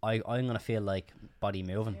 I'm gonna feel like Body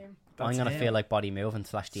Moving. I'm That's gonna him. feel like Body Moving /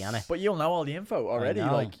 Deanna. But you'll know all the info already.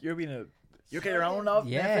 know. Like you're being you get your own of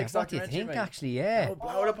Yeah, Netflix what do you documentary, think? mate. Actually, yeah. Oh,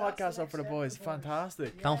 blow the podcast up for the boys.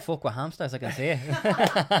 Fantastic. Don't fuck with hamsters, I can see it.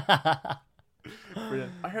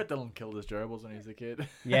 Brilliant. I heard Dylan killed his gerbils when he was a kid.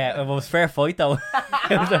 Yeah, it was fair fight though.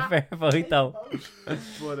 It was a fair fight though.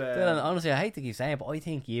 But Dylan, honestly, I hate to keep saying it, but I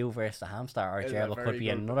think you versus the hamster or Is a gerbil could very be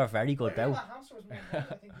good- another very good bout. Hamster was more fun,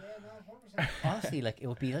 I think, yeah, no, 100%. Honestly, like it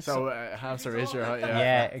would be like so hamster is your height.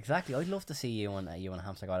 yeah, exactly. I'd love to see you and a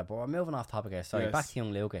hamster got it, but we're moving off topic here. Sorry, Yes. back to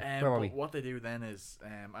young Luca. Where were but we? what they do then is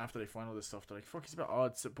after they find all this stuff, they're like, fuck, he's a bit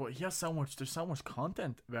odd, but he has there's so much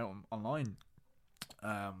content about him online.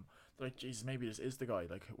 They're like, Jesus, maybe this is the guy.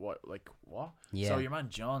 Like what? Yeah. So your man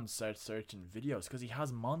John starts searching videos because he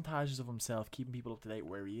has montages of himself keeping people up to date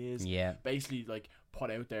where he is. Yeah. Basically like put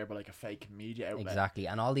out there by like a fake media outlet. Exactly,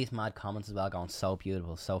 and all these mad comments as well, going so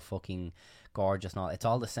beautiful, so fucking gorgeous, and all. It's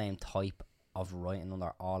all the same type of writing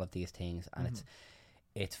under all of these things, and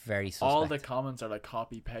it's very suspect. All the comments are like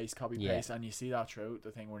copy paste, Yeah. and you see that throughout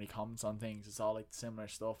the thing when he comments on things. It's all like similar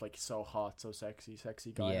stuff, like so hot, so sexy guy,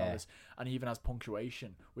 and all Yeah. this. And he even has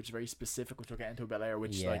punctuation, which is very specific, which we'll get into a bit later,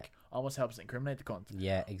 which Yeah. like almost helps incriminate the cunt.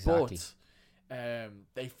 Yeah, exactly. But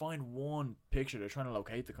they find one picture. They're trying to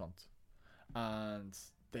locate the cunt, and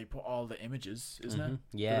they put all the images, isn't it?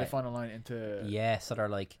 Yeah. That they find online into Yeah, so they're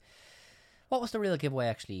like, what was the real giveaway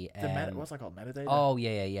actually? the what's that called? Metadata. Oh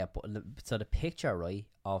yeah. But so the picture, right,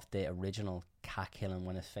 of the original cat killing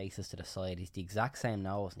when his face is to the side, he's the exact same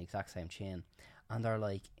nose and the exact same chin, and they're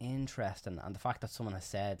like, interesting. And the fact that someone has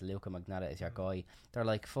said Luca Magnotta is your guy, they're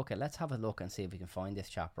like, fuck it, let's have a look and see if we can find this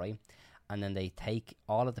chap, right? And then they take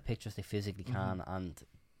all of the pictures they physically can, and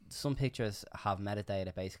some pictures have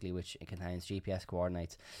metadata basically, which it contains GPS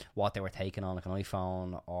coordinates, what they were taken on like an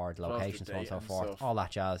iPhone or the Plus the location, so on and date so and forth, stuff. all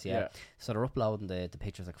that jazz. Yeah. Yeah. So they're uploading the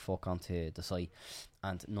pictures like fuck onto the site,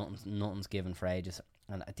 and nothing's given for ages.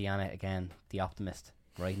 And Deanna, again, the optimist,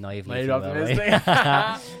 right, naively, if Made you will, optimistic.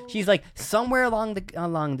 right? She's like, somewhere along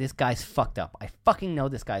this guy's fucked up. I fucking know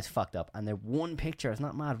this guy's fucked up. And the one picture, it's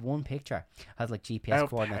not mad, one picture has like GPS Out of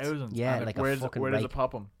coordinates. thousands. Yeah, And like where a does fucking where does rape. it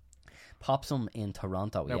pop him? Pops them in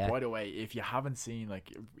Toronto. Now, yeah. by the way, if you haven't seen,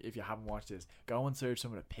 like, if you haven't watched this, go and search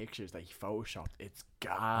some of the pictures that he photoshopped. It's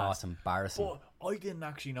gas. Oh, it's embarrassing. But I didn't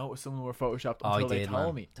actually notice some of them were photoshopped Oh, I until they did, told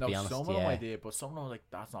man. me. To No, be honest, some of them I yeah. did, but some of them I was like,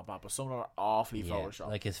 that's not bad. But some of them are awfully Yeah, photoshopped.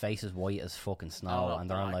 like his face is white as fucking snow, Oh, and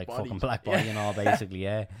they're on black like body. fucking black body and all, basically.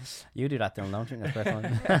 Yeah, you do that, Dylan, don't you? In your spare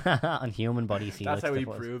time? On human bodies, he That's likes how to he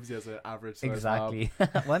put- proves he has an average size Exactly.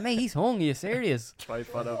 Well, mate, he's hung. Are you serious?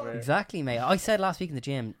 Tripod over here. Exactly, mate. I said last week in the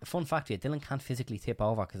gym, fun fact for you, Dylan can't physically tip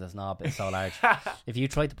over because his knob is so large. If you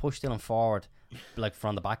try to push Dylan forward, like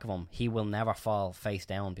from the back of him, he will never fall face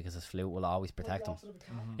down because his flute will always protect him.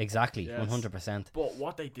 Exactly, Yes. 100%. But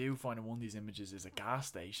what they do find in one of these images is a gas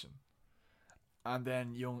station. And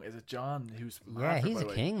then is it John who's Yeah, mad for it, he's by a the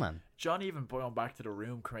way? king, man. John even going back to the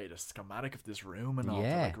room created a schematic of this room and all to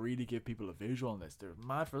Yeah. like really give people a visual on this. They're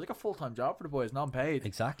mad for like a full-time job for the boys, non-paid.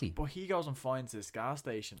 Exactly. But he goes and finds this gas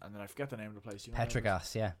station, and then I forget the name of the place. You know what it was?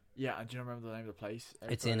 Petrogas, yeah. Yeah, and do you remember the name of the place?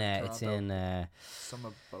 It's in Summer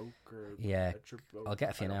Boke or yeah, Petroboke? I'll get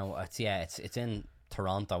it for you I don't now. It's in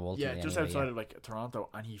Toronto, ultimately. Yeah, just anyway, outside of like Toronto,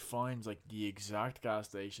 and he finds like the exact gas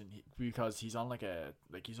station because he's on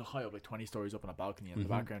he's a high up, like 20 stories up on a balcony in the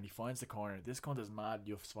background. He finds the corner. This cunt is mad.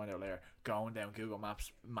 You'll find out later. Going down Google Maps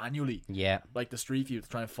manually, Yeah, like the street view to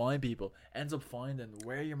try and find people. Ends up finding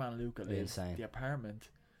where your man Luca lives, Insane. the apartment.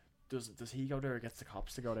 Does he go there or gets the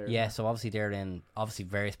cops to go there? yeah. So obviously they're in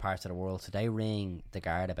various parts of the world. So they ring the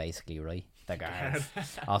Garda, basically, right? The Garda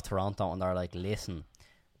of Toronto, and they're like, "Listen,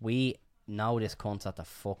 we know this cunt's at the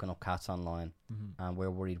fucking up cats online, and we're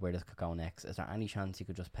worried where this could go next. Is there any chance you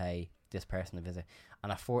could just pay this person a visit?"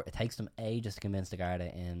 And it takes them ages to convince the Garda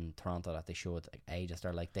in Toronto that they should. Like, ages.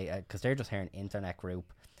 They're like because they're just hearing internet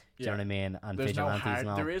group. Do you know what I mean? And vigilantes and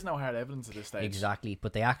all. There is no hard evidence at this stage. Exactly,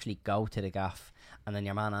 but they actually go to the gaff, and then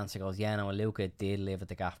your man answer goes, "Yeah, no, Luca did live at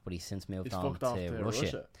the gaff, but he's since moved He's on fucked off to to Russia."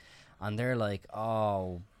 Russia. And they're like,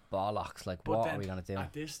 "Oh, bollocks! Like, But what then are we gonna do?"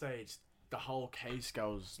 At this stage, the whole case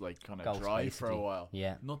goes like kind of Goes dry for a basically. while.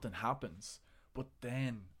 Yeah. Nothing happens. But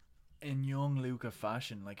then, in young Luca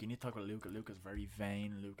fashion, like you need to talk about Luca. Luca's very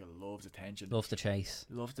vain. Luca loves attention. Loves to chase.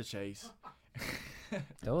 Loves to chase.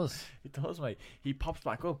 Does. He does, mate. He pops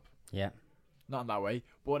back up. Yeah. Not in that way.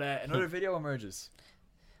 But another video emerges.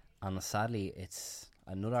 And sadly, it's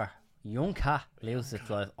another young cat loses its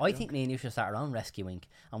life. I think me and you should start our own rescue wing,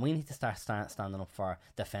 and we need to start standing up for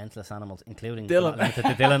defenceless animals, including Dylan. but not limited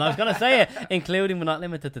to Dylan. I was gonna say it, including but not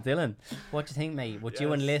limited to Dylan. What do you think, mate? Would you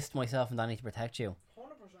Yes. enlist myself and Danny to protect you?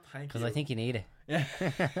 Thank Because you. I think you need it. Yeah.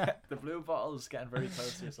 The blue bottle's getting very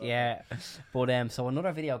close to yourself. Yeah, but so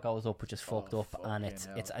another video goes up which is fucked up, and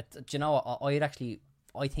fucking it's do you know what?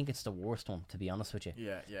 I think it's the worst one, to be honest with you.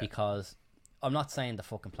 Yeah, yeah. Because I'm not saying the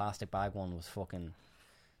fucking plastic bag one was fucking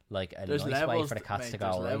like a There's nice way levels for the cats mate, to go.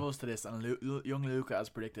 There's right? levels to this, and young Luca, as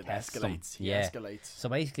predicted, Tests them. escalates. He Yeah. escalates. So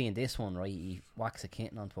basically, in this one, right, he whacks a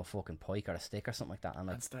kitten onto a fucking pike or a stick or something like that, and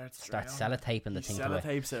like And starts sellotaping the he thing to it.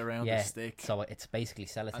 sellotapes it around Yeah, the stick. so it's basically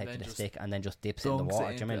And sellotaped then to the just stick, and then just dips it in the dunks water. it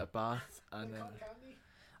Do you into mean? a bath, and then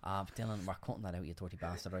But Dylan, we're cutting that out, you dirty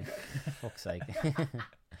bastard, right? Fuck's sake.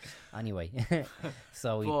 Anyway,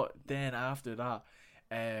 so but then after that,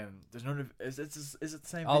 there's another. Is it the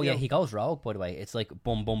same? oh video? yeah, he goes rogue. By the way, it's like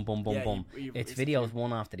boom, boom, boom, boom, Yeah, boom. It's videos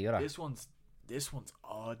one after the other. This one's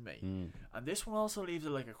odd, mate. Mm. And this one also leaves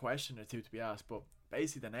like a question or two to be asked. But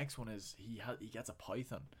basically, the next one is he gets a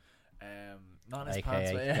python, not in his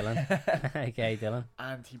pants, AKA but yeah. Dylan. AKA Dylan.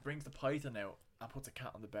 And he brings the python out and puts a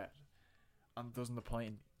cat on the bed, and doesn't the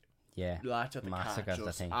python Yeah. latch at the Massacres cat? the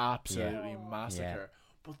Just thing. absolutely Yeah. massacre.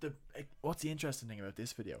 But what's the interesting thing about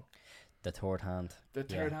this video? The third hand. The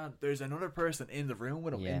third hand, there's another person in the room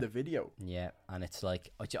with him Yeah. in the video. Yeah, and it's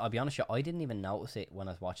like I'll be honest with you, I didn't even notice it when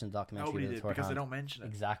I was watching the documentary. Nobody with the did third because they hand. don't mention it.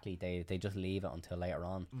 Exactly, they just leave it until later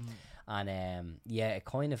on. Mm. And yeah, it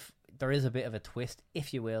kind of, there is a bit of a twist,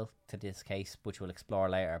 if you will, to this case, which we'll explore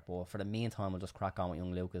later. But for the meantime, we'll just crack on with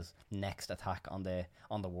young Luca's next attack on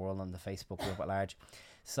the world, on the Facebook group at large.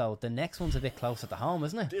 So the next one's a bit closer to home,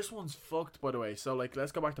 isn't it? This one's fucked, by the way. So like,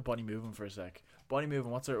 let's go back to Bonnie Moving for a sec. Bonnie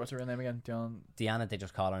Moving, what's her real name again? Deanna, they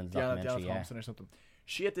just call her in the documentary. Deanna Yeah, Thompson or something.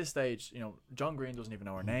 She at this stage, John Green doesn't even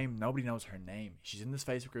know her name. Nobody knows her name. She's in this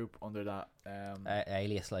Facebook group under that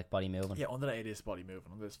alias like Body Moving. yeah, under that alias Body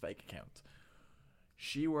Moving, under this fake account.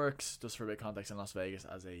 She works, just for a bit of context, in Las Vegas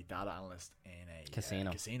as a data analyst in a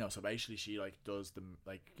casino. So basically, she does the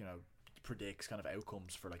predicts kind of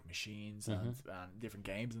outcomes for like machines and different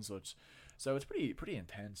games and such. So it's pretty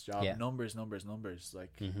intense job. Yeah. Numbers,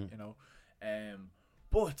 like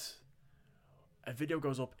but a video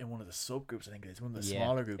goes up in one of the subgroups. I think it's one of the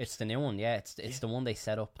smaller groups. It's the new one. Yeah, it's the one they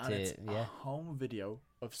set up and to. it's Yeah, a home video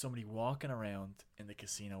of somebody walking around in the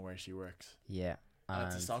casino where she works. yeah, And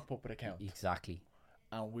it's a sock puppet account. exactly.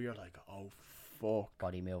 And we're like, oh fuck.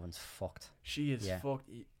 Body moving's fucked. She is Yeah. fucked.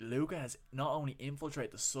 Luca has not only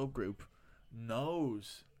infiltrated the subgroup,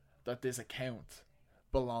 knows that this account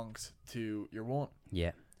belongs to your one,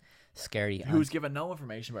 Yeah. Scary. who's given no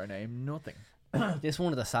information about her name, nothing. This is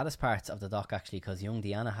one of the saddest parts of the doc, actually, because young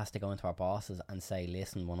Deanna has to go into her bosses and say,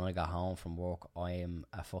 listen, when I got home from work, I am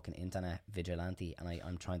a fucking internet vigilante and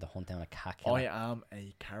I'm trying to hunt down a cat killer. I am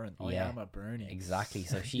a Karen. Yeah. I am a Bernie. Exactly.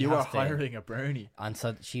 So she You has are to, hiring a Bernie. and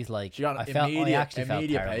so she's like, She got I an felt, I immediate, actually felt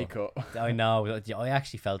immediate pay terrible. cut. I know. I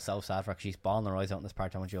actually felt so sad for her because she's bawling her eyes out in this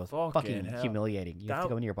part time when she goes, Fucking fucking hell. humiliating. You have to That-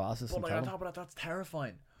 go into your bosses But and like, tell on them. top of that, that's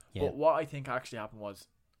terrifying. Yeah. But what I think actually happened was,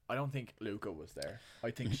 I don't think Luca was there.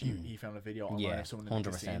 I think he found a video online Yeah, of someone in the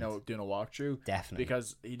 100%. casino doing a walkthrough. Definitely.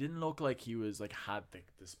 Because he didn't look like he was like had the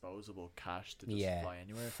disposable cash to just Yeah. fly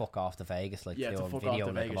anywhere. Fuck off to Vegas. Like, Yeah, the to old fuck video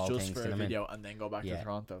off to like, Vegas of all just things, for do you a know what I mean? video and then go back Yeah. to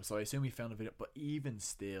Toronto. So I assume he found a video, but even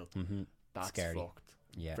still, that's Scary. fucked.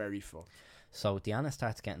 Yeah. Very fucked. So Deanna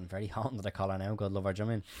starts getting very hot under the collar now. God love her. Do you know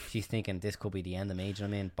what I mean? She's thinking this could be the end of me. Do you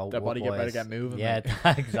know what I mean? Both That body work better boys. get moving, Yeah,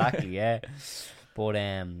 mate. exactly. Yeah. But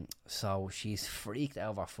so she's freaked out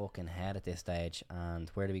of her fucking head at this stage. And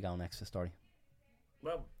where do we go next? The story.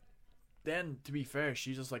 Well, then to be fair,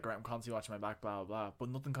 she's just like, right, I'm constantly watching my back, blah blah blah. But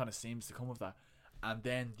nothing kind of seems to come of that. And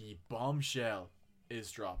then the bombshell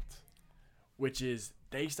is dropped, which is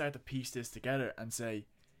they start to piece this together and say,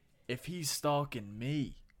 if he's stalking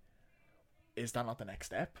me, is that not the next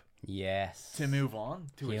step Yes. to move on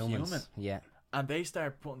to Humans. a human? Yeah. And they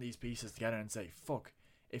start putting these pieces together and say, fuck,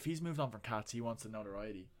 if he's moved on from cats, he wants the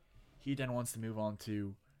notoriety. He then wants to move on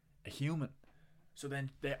to a human. So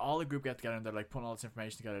then they all the group get together and they're like putting all this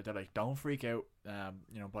information together. They're like, don't freak out,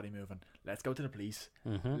 body moving. Let's go to the police.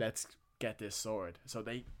 Let's get this sorted. So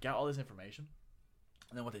they get all this information.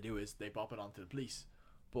 And then what they do is they bop it onto the police.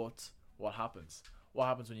 But what happens? What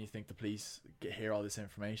happens when you think the police hear all this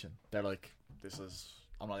information? They're like,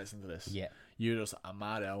 I'm not listening to this. Yeah. You're just a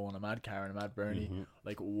mad Owen, a mad Karen, a mad Bernie.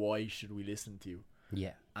 Like, why should we listen to you?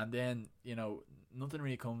 Yeah. And then, nothing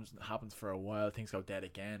really happens for a while. Things go dead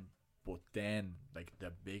again. But then, like,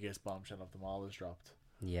 the biggest bombshell of them all is dropped.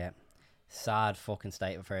 Yeah. Sad fucking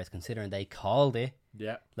state of affairs considering they called it.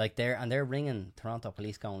 Yeah. Like they're ringing Toronto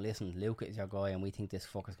police going, listen, Luca is your guy and we think this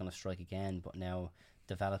fucker's going to strike again, but now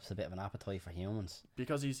develops a bit of an appetite for humans.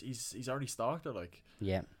 Because he's already stalked her, like.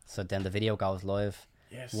 Yeah. So then the video goes live.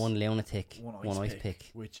 Yes. One lunatic, One ice pick.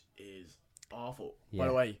 which is awful. Yeah. By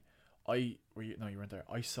the way, you weren't there.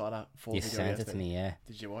 I saw that full You video sent yesterday. it to me, yeah.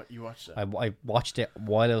 Did you you watched it? I watched it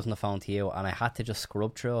while I was on the phone to you, and I had to just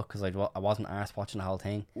scrub through it because I wasn't arsed watching the whole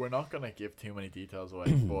thing. We're not gonna give too many details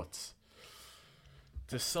away, but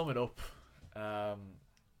to sum it up,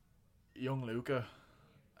 young Luca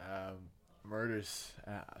murders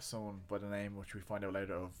someone by the name, which we find out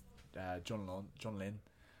later, of John Lynn.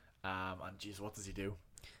 And geez, what does he do?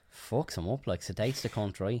 Fucks him up, like sedates the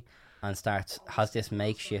country and has this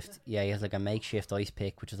makeshift, he has like a makeshift ice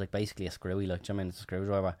pick, which is like basically a screwy, like, do you know what I mean, it's a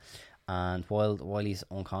screwdriver. And while he's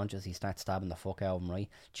unconscious, he starts stabbing the fuck out of him, right?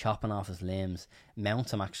 Chopping off his limbs,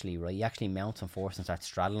 mounts him actually, right? He actually mounts him first and starts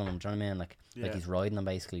straddling him, do you know what I mean? Like he's riding him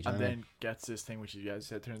basically, do you And know what I then mean? gets this thing which you guys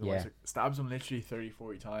said turns the Yeah. voice, stabs him literally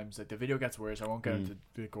 30-40 times. Like, the video gets worse. I won't get into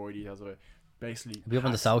the gory details of it. Basically, It'll be up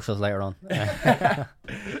on the hacks- socials later on.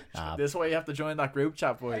 This way you have to join that group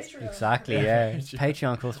chat, boys. Exactly, yeah.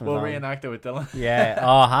 Patreon customers. We'll only. reenact it with Dylan. Yeah,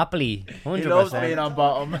 oh, happily. 100%. He loves being on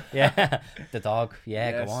bottom. Yeah, the dog.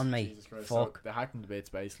 Yeah, Yes, go on, mate. Jesus Christ. Fuck. So they hacked him to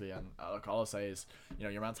bits basically, and like, all I'll say is,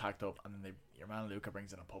 your man's hacked up, and then your man Luca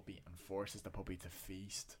brings in a puppy and forces the puppy to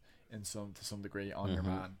feast to some degree on your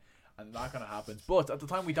man, and that kind of happens. But at the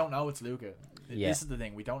time, we don't know it's Luca. Yeah. This is the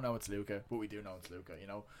thing: we don't know it's Luca, but we do know it's Luca.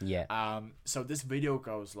 Yeah. So this video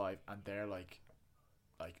goes live, and they're like,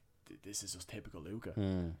 this is just typical Luca.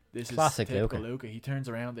 This Classic is typical Luca. Luca. He turns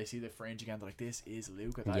around, they see the fringe again, they're like, this is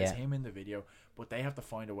Luca. That is Yeah. him in the video. But they have to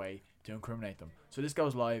find a way to incriminate them. So this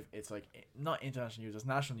goes live. It's like not international news, it's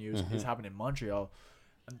national news. It's happening in Montreal.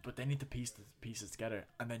 But they need to piece the pieces together.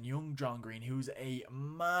 And then young John Green, who's a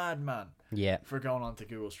madman Yeah. for going on to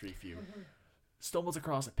Google Street View, stumbles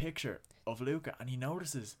across a picture of Luca, and he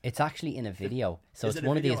notices It's actually in a video. So Is it's it a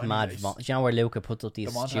one of video these mad... anyways? Do you know where Luca puts up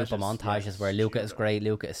these The stupid montages, montages yes, where Luca is stupid. great,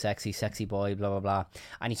 Luca is sexy boy, blah, blah, blah.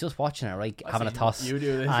 And he's just watching it, right? I've having a seen toss. you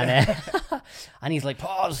do this. And, and he's like,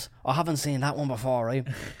 pause! I haven't seen that one before, right?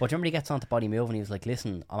 But remember he gets onto Body Move and he was like,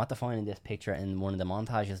 listen, I'm after finding this picture in one of the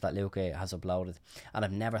montages that Luca has uploaded. And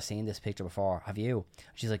I've never seen this picture before. Have you?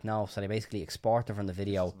 She's like, no. So they basically export it from the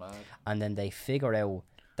video. mad. And then they figure out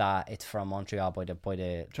that it's from Montreal by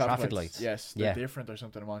the traffic lights. Yes, they're different or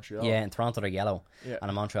something in Montreal. Yeah, in Toronto they're yellow, Yeah. and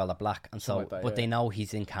in Montreal they're black. And so, Something like that, but yeah. they know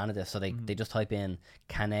he's in Canada, so they just type in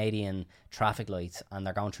Canadian traffic lights, and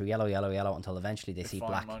they're going through yellow, yellow, yellow until eventually they see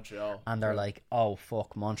Find black. Montreal. And they're Yeah. like, oh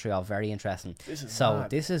fuck, Montreal, very interesting. This is So mad.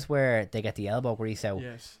 this is where they get the elbow grease out.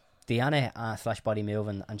 Yes. Deanna / Body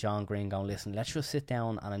Moving and John Green going, listen, let's just sit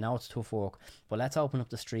down, and I know it's tough work, but let's open up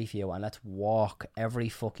the street view and let's walk every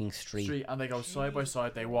fucking street. And they go side by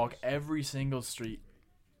side. They walk every single street,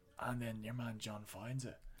 and then your man John finds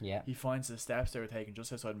it. Yeah. He finds the steps they were taking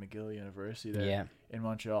just outside McGill University there Yeah. in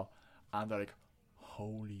Montreal, and they're like,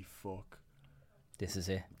 holy fuck. This is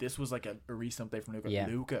it. This was like a recent update from Luca. Yeah.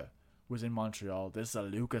 Luca was in Montreal. This is a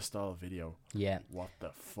Luca style video. Yeah. What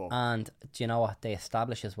the fuck? And do you know what? They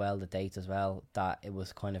establish as well, the dates as well, that it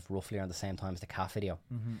was kind of roughly around the same time as the CAF video.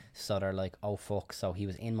 Mm-hmm. So they're like, oh fuck. So he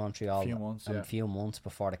was in Montreal Few few months, months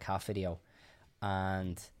before the CAF video.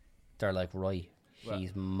 And they're like, right, Well,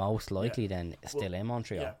 he's most likely then still in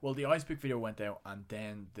Montreal. Yeah, well, the Ice Pick video went out, and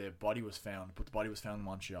then the body was found, but the body was found in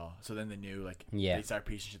Montreal. So then they knew, like, Yeah. they started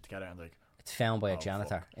piecing shit together, and like, It's found by a Oh,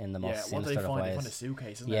 janitor fuck. in the yeah, most what did sinister they of find? They found a ways.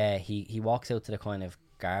 suitcase, isn't Yeah, he walks out to the kind of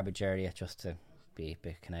garbage area just to be a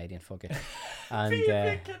bit Canadian, fuck it.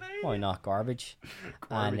 And why not garbage?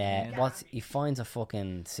 And he finds a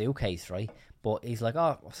fucking suitcase, right? But he's like,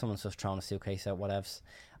 oh, someone's just thrown a suitcase out, whatevs.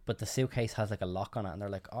 But the suitcase has like a lock on it, and they're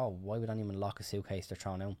like, oh, why would anyone lock a suitcase they're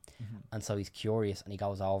throwing out? And so he's curious, and he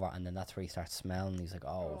goes over, and then that's where he starts smelling. He's like,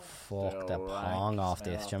 oh, fuck the pong off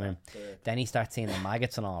this, do you know what I mean? Then he starts seeing the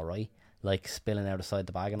maggots and all, right? Like spilling out aside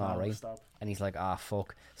the bag and all, right? And he's like, ah,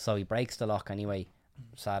 fuck. So he breaks the lock anyway.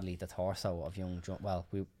 Sadly, the torso of young John. Well,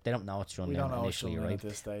 they don't know it's John Lennon initially, right? At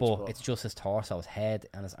this stage, But it's just his torso, his head,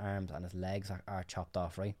 and his arms and his legs are chopped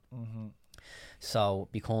off, right? Mm-hmm. So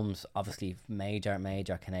becomes obviously major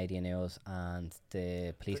Canadian news, and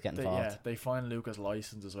the police get involved. They find Luca's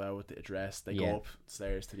license as well with the address. They Yeah. go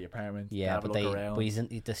upstairs to the apartment. Yeah, have but a look around. he's in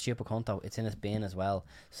the stupid cunt though. It's in his bin as well.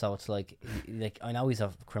 So it's like I know he's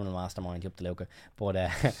a criminal mastermind, up to Luca, but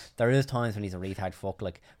there is times when he's a retard fuck.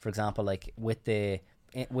 Like for example, like with the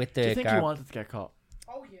Do you think he wanted to get caught?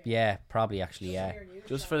 Oh yeah. yeah, probably actually, yeah.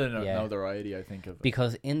 Just for the Yeah. notoriety, I think of it.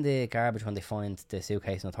 Because in the garbage, when they find the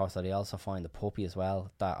suitcase and the torso, they also find the puppy as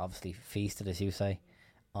well. That obviously feasted, as you say,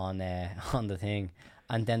 on the thing.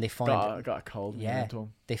 And then they find got a cold. yeah, into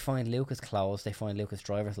him. they find Lucas' clothes, they find Lucas'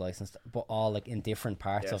 driver's license, but all like in different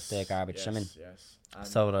parts of the garbage. Yes, I mean, yes. And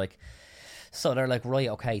so they're like, right,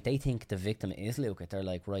 okay. They think the victim is Luca. They're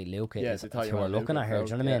like, right, Luca Yeah, is they thought you who we're wanted looking Luca at here.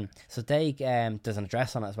 Do you know what I yeah. mean? So they there's an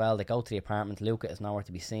address on it as well. They go to the apartment. Luca is nowhere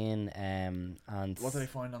to be seen. And what do they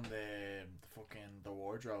find on the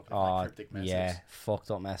wardrobe? The oh cryptic message. yeah,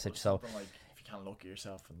 fucked up message. So Something like, if you can't look at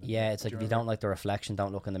yourself. yeah, it's like if you don't like the reflection,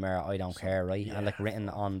 don't look in the mirror. I don't care, right? yeah. And like written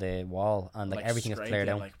on the wall, and like everything is cleared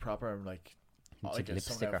out. Like proper, like It's like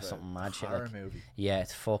lipstick or something mad shit. horror Like, movie. yeah,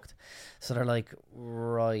 it's fucked. So they're like,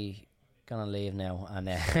 right, gonna leave now, and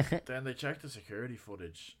Then they check the security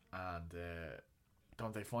footage, and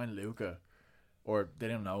don't they find Luca? Or they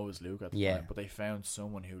didn't know it was Luca at the Yeah. time, but they found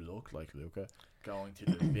someone who looked like Luca going to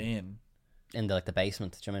the bin. in the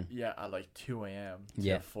basement. Do you know what I mean? Yeah, at like 2 a.m. to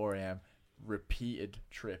Yeah. 4 a.m. Repeated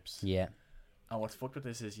trips. Yeah, And what's fucked with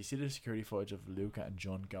this is you see the security footage of Luca and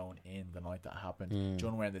John going in the night that happened. Mm.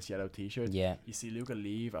 John wearing this yellow t-shirt. yeah, You see Luca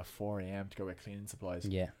leave at 4 a.m. to go get cleaning supplies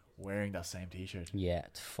yeah, wearing that same t-shirt. yeah.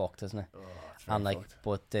 It's fucked, isn't it? Oh, it's very And like, fucked.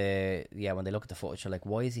 but when they look at the footage, they're like,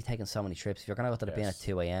 why is he taking so many trips? If you're gonna go to the bin at Yes.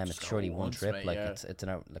 2 a.m., it's Just surely go one once, trip. mate, Like yeah. it's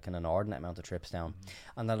like an inordinate amount of trips down.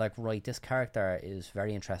 Mm-hmm. And they're like, right, this character is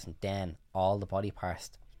very interesting. Then all the body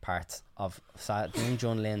parts of young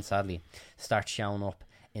John Lynn sadly start showing up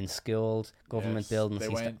in schools, government Yes, buildings.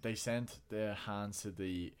 They sent the hands to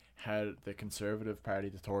the Conservative Party,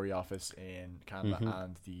 the Tory office in Canada,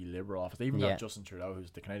 and the Liberal office. They even Mm-hmm. Yeah. got Justin Trudeau,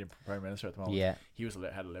 who's the Canadian Prime Minister at the moment. Yeah. He was head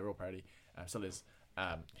of the Liberal Party, still is.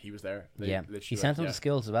 He was there. They Yeah, literally he sent them went, to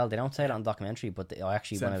schools as well. They don't say it on the documentary, but I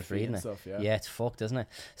actually when Sent I was feet reading and it, stuff, yeah. it's fucked, isn't it?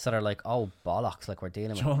 So they're like, oh bollocks, like we're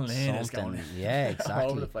dealing John with Lane is something. going Yeah, all over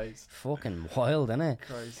exactly. the place. Fucking wild, isn't it?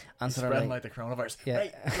 Christ. And He's so they're spreading like, like the coronavirus. Yeah.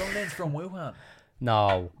 Right, John Lynn's from Wuhan.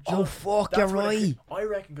 no, oh fuck, you're That's where right. I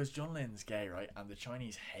reckon because John Lynn's gay, right, and the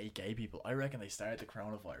Chinese hate gay people. I reckon they started the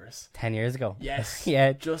coronavirus. 10 years ago. Yes.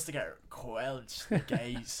 Yeah. Just to get quench the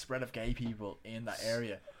gay spread of gay people in that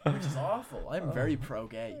area, which is awful. I'm very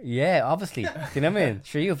pro-gay. Yeah, obviously. Do you know what I mean?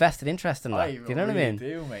 Sure, you have vested interest in that. I Do you know what I really mean?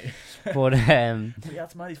 do, mate. But Yeah,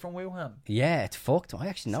 that's mad. He's from Wuhan. yeah, it's fucked. I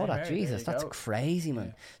actually know Same that. here, there Jesus, you that's go. crazy, man.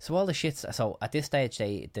 Yeah. So all the shits. So at this stage,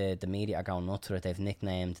 the media are going nuts with it. They've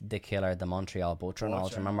nicknamed the killer the Montreal Butcher. And all.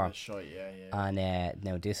 Do you remember? Shite, yeah. And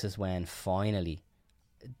now this is when finally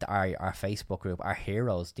our Facebook group, our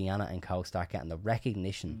heroes, Deanna and Co, start getting the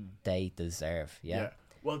recognition they deserve. Yeah.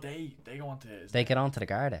 Well, they go on to... They get onto the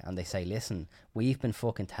Garda and they say, listen, we've been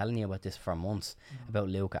fucking telling you about this for months, about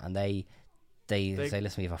Luca, and they say,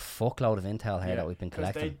 listen, we have a fuckload of intel here that we've been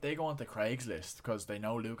collecting. They go on to Craigslist because they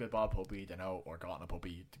know Luca bought a puppy, they know, or gotten a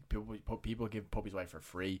puppy. People give puppies away for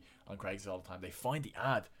free on Craigslist all the time. They find the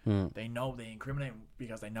ad. They know, they incriminate him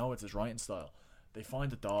because they know it's his writing style. They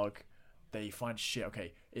find the dog. They find shit.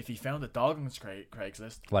 Okay, if he found a dog on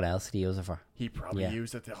Craigslist, what else did he use it for? He probably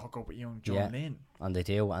used it to hook up with young John Lynn. And they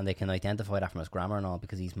do, and they can identify that from his grammar and all,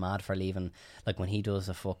 because he's mad for leaving. Like when he does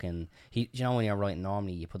a fucking, you know, when you're writing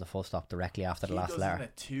normally, you put the full stop directly after the last letter. He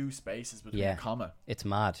does 2 spaces between a comma. It's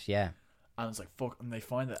mad, yeah. And it's like fuck, and they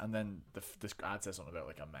find it, and then this ad says something about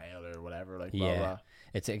like a male or whatever, like blah blah.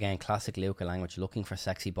 It's again classic Luca language, looking for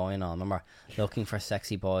sexy boy and all. Remember, looking for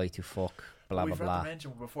sexy boy to fuck. Blah, blah, blah. To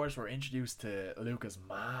mention before this, we're introduced to Luca's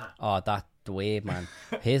ma. Oh, that wave, man.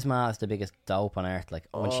 His ma is the biggest dope on earth. Like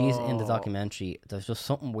when she's in the documentary, there's just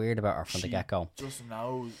something weird about her from the get go. Just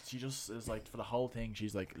knows. She just is like, for the whole thing,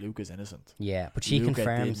 she's like, Luca's innocent. Yeah, but she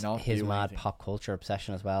confirms his mad pop culture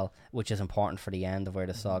obsession as well, which is important for the end of where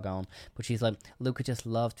this is all going. But she's like, Luca just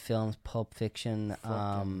loved films, Pulp Fiction,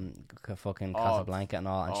 fucking Casablanca and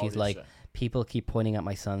all. And she's like, people keep pointing at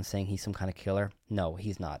my son saying he's some kind of killer. No,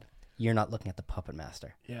 he's not. You're not looking at the puppet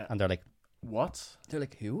master. Yeah. And they're like, what? They're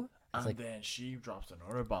like, who? And like, then she drops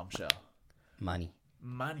another bombshell. Manuel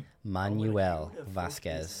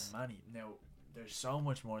Vasquez. Manny. Now, there's so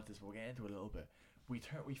much more to this. We'll get into it a little bit. We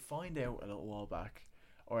find out a little while back,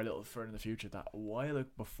 or a little further in the future, that a while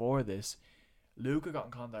before this, Luca got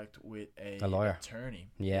in contact with a lawyer. Attorney.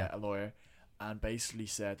 Yeah. A lawyer. And basically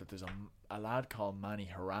said that there's a lad called Manny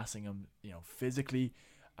harassing him, physically.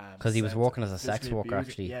 Because he was working as a sex worker,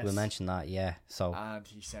 actually. Yes. We'll mention that, yeah. So, and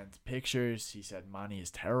he sent pictures. He said Manny is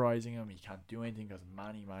terrorizing him. He can't do anything because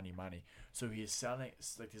Manny. So he is selling,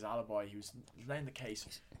 like, his alibi. He was laying the case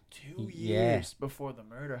 2 years before the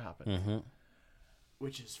murder happened,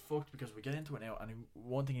 which is fucked because we get into it now. And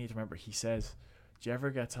one thing you need to remember, he says, "Do you ever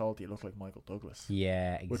get told you look like Michael Douglas?"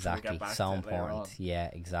 Yeah, exactly. So important. Yeah,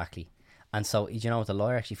 exactly. And so, you know what, the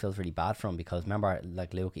lawyer actually feels really bad for him, because remember,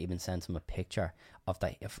 like, Luca even sends him a picture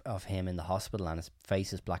of him in the hospital, and his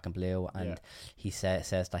face is black and blue, and he says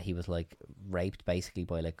that he was like raped basically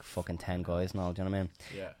by like fucking 10 guys and all. Do you know what I mean?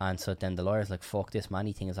 Yeah. And so then the lawyer's like, fuck, this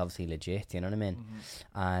Manny thing is obviously legit. You know what I mean?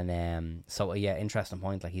 And so interesting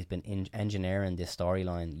point. Like, he's been engineering this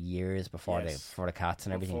storyline years before the cats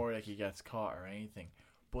and everything. Before like he gets caught or anything.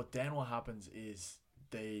 But then what happens is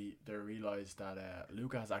they realise that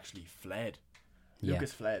Luca has actually fled.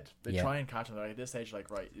 Luca's fled. They try and catch him. They're like, at this stage,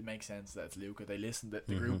 like, right, it makes sense that it's Luca. They listened.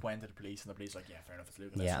 The group went to the police, and the police like, yeah, fair enough, it's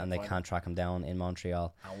Luca. And they can't track him down in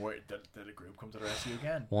Montreal. And did the group come to the rescue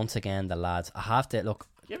again? Once again, the lads. I have to look.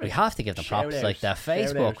 We have to give them props. Like the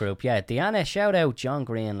Facebook group, Deanna, shout out John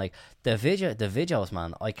Green. Like the videos,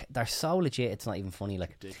 man. Like, they're so legit. It's not even funny.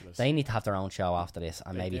 Like, ridiculous. They need to have their own show after this,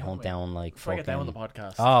 and maybe hunt down like. Get down on the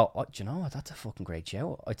podcast. Oh, do you know what? That's a fucking great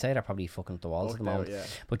show. I'd say they're probably fucking up the walls at the moment.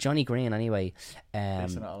 But Johnny Green, anyway.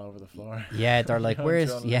 Pissing it all over the floor. Yeah, they're like,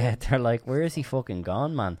 where is he fucking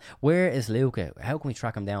gone, man? Where is Luca? How can we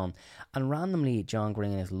track him down? And randomly, John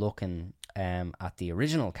Green is looking at the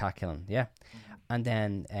original cat killing, and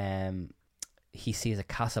then he sees a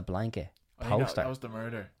Casablanca poster. That was the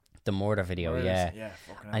murder. The murder video,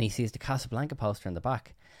 and he sees the Casablanca poster in the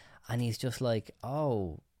back, and he's just like,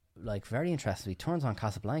 oh, like, very interested. He turns on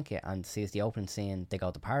Casablanca and sees the opening scene. They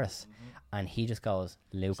go to Paris, and he just goes,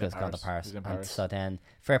 Luca's gone to Paris. And so then,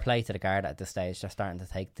 fair play to the Garda at this stage. They're starting to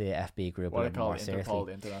take the FB group a little more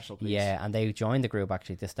seriously. International Police. Yeah, and they joined the group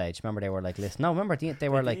actually at this stage. Remember, they were like, listen. No, remember they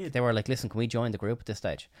were like, listen, can we join the group at this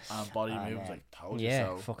stage? And Body Moves like, told you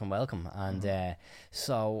so. Fucking welcome. And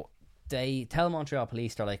so they tell Montreal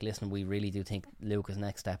police, they're like, listen, we really do think Luca's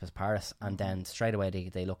next step is Paris. And then straight away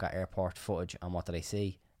they look at airport footage, and what do they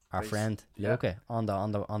see? Our friend Luca on the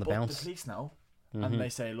bounce. The police know, and they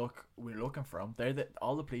say, "Look, we're looking for him."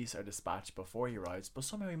 All the police are dispatched before he arrives, but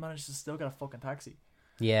somehow he manages to still get a fucking taxi.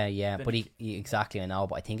 Yeah, but he exactly, I know,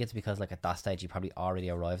 but I think it's because, like, at that stage he probably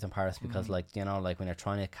already arrived in Paris, because like, you know, like, when you're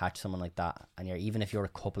trying to catch someone like that, and even if you're a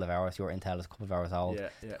couple of hours, your intel is a couple of hours old,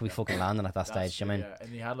 could be fucking landing at that stage. True, I mean, and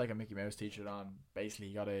he had like a Mickey Mouse t-shirt on. Basically,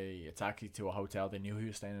 he got a taxi to a hotel. They knew he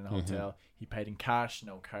was staying in a hotel. He paid in cash,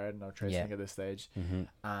 no card, no tracing at this stage.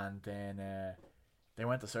 And then They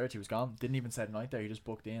went to search. He was gone. Didn't even say night there. He just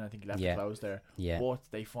booked in. I think he left Yeah. the clothes there. Yeah. But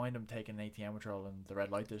they find him taking an ATM withdrawal in the red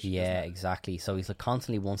light district. Yeah, isn't it? exactly. So he's like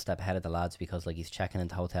constantly one step ahead of the lads because like he's checking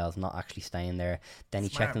into hotels, not actually staying there. Then he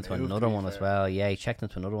Smart checked into move, another to be one as fair. well. Yeah, he checked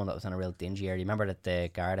into another one that was in a real dingy area. Remember that the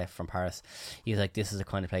Garda from Paris? He was like, "This is the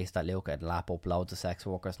kind of place that Luca would lap up loads of sex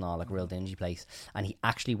workers and all, like a real dingy place." And he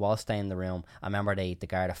actually was staying in the room. I remember the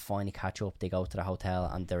Garda finally catch up. They go to the hotel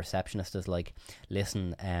and the receptionist is like,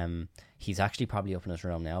 "Listen, he's actually probably up in his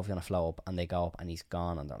room now. If you want to flow up," and they go up and he's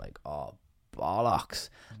gone, and they're like, "Oh, bollocks!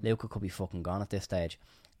 Luca could be fucking gone at this stage."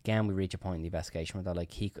 Again, we reach a point in the investigation where they're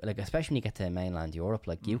like, especially when you get to mainland Europe,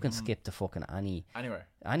 like you can skip to fucking Anywhere.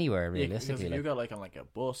 anywhere Yeah, realistically. because if you Like, got like on like a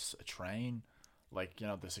bus, a train, like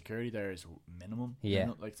the security there is minimum.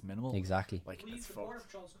 Yeah. Like it's minimal. exactly. Like Well, it's the border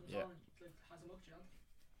fucked. patrols comes Yeah. on, like, has a look,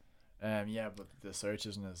 John. Yeah, but the search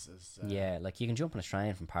isn't as Yeah, like you can jump on a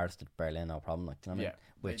train from Paris to Berlin, no problem. Like, do you know what I yeah.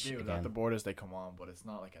 mean? Which they do. At again, the borders they come on, but it's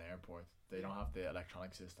not like an airport. They don't have the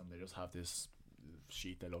electronic system. They just have this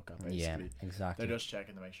sheet they look at basically. yeah, exactly. They're just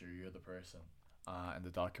checking to make sure you're the person in the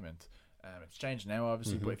document. It's changed now,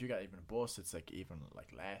 obviously, but if you get even a bus, it's like even like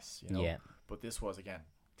less, you know. Yeah, But this was again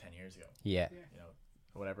 10 years ago, yeah. you know,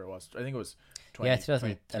 whatever it was. I think it was 20, Yeah,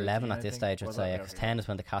 2011 2013, at this I stage, think. I'd Was say, that? because Okay, 10 is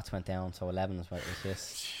when the cats went down, so 11 is when it was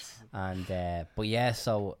this. And but yeah,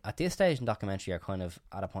 so at this stage in documentary, you're kind of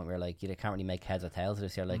at a point where like you can't really make heads or tails of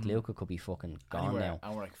this. You're like, Luca could be fucking gone Anywhere, now.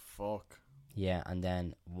 and we're like, fuck. Yeah, and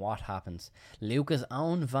then what happens? Luca's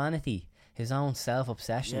own vanity, his own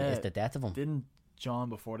self-obsession Yeah. is the death of him. Didn't John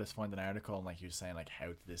before this find an article and like he was saying like how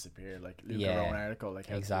to disappear? Like Luca Yeah, wrote an article like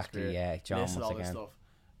how exactly, to disappear. yeah, John listed once all this again. stuff,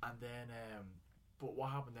 and then but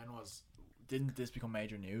what happened then was, didn't this become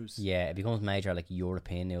major news? Yeah, it becomes major like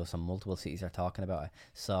European news, so multiple cities are talking about it.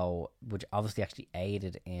 So, which obviously actually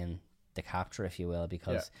aided in the capture, if you will,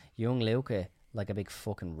 because young Luca, like a big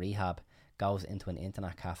fucking rehab, goes into an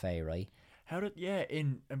internet cafe, right? How did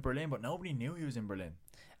in Berlin, but nobody knew he was in Berlin.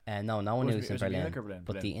 And no one knew he was in Was it Berlin, Munich or Berlin?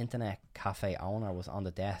 but the internet cafe owner was on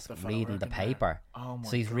the desk The fella reading the working there. paper. Oh my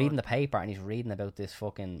So he's God. reading the paper and he's reading about this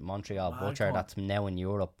fucking Montreal Mad butcher cunt. that's now in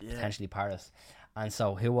Europe, Yeah. potentially Paris. And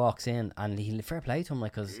so he walks in and he fair play to him,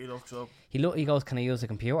 like, because He looks up. he goes, "Can I use the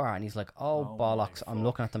computer?" And he's like, "Oh, Oh my bollocks! I'm fuck.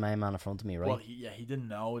 looking at the main man in front of me, right?" Well, he didn't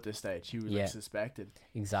know at this stage. He was Yeah. like suspected.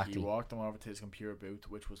 Exactly. He walked him over to his computer booth,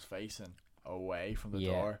 which was facing away from the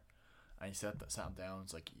Yeah. door, and he sat him down.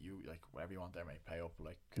 It's like, you like whatever you want there, mate. Pay up,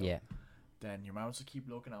 like. Cool. Yeah, Then your man was to keep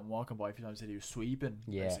looking and walking by a few times. Said he was sweeping.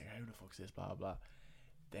 Yeah. He's like, how the fuck's this? Blah blah.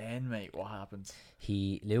 Then, mate, what happens?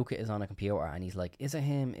 Luca is on a computer and he's like, "Is it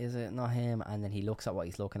him? Is it not him?" And then he looks at what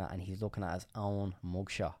he's looking at and he's looking at his own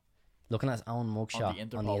mugshot. Looking at his own mugshot on the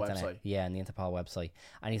Interpol internet. website. Yeah, on the Interpol website.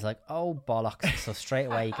 And he's like, "Oh, bollocks." So straight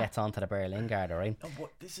away he gets onto the Berlin Garda, right? No,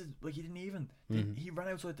 but this is like he didn't even. Mm-hmm. He ran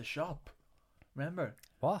outside the shop. Remember?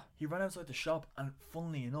 What? He ran outside the shop, and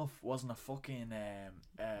funnily enough, wasn't a fucking a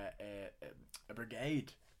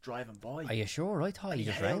brigade driving by. Are you sure? I thought And you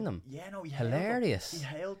just hailed- rang them. Yeah, no, he Hilarious. Hailed them.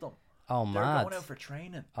 He hailed them. Oh, They're mad. going out for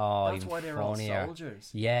training. Oh, That's even why they were all funnier. soldiers.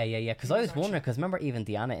 Yeah. Because I was wondering, because remember even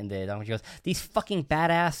Diana in the documentary goes, "These fucking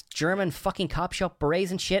badass German fucking cop shop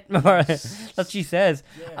berets and shit." Remember? That's what she says.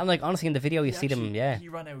 Yeah. And like honestly, in the video you He see them. actually- Yeah. He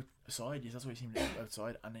ran outside. Yes, that's why he seemed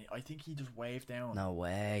outside, and I think he just waved down. No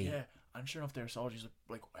way. Yeah, I'm sure enough, they're soldiers.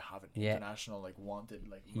 Like, I have an Yeah. international like wanted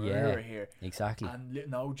like Yeah. murderer here. Exactly. And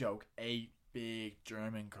no joke, 8 big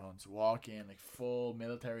German cunts walk in like full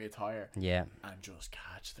military attire Yeah. and just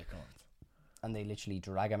catch the cunt. And they literally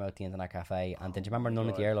drag him out the internet cafe. And did you Oh remember my none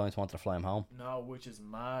of the God. airlines wanted to fly him home? No, which is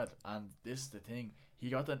mad. And this is the thing. He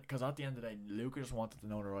got that because at the end of the day, Luca just wanted the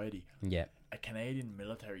notoriety. Yeah. A Canadian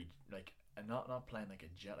military, like, and not playing like a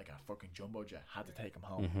jet, like a fucking jumbo jet, had to take him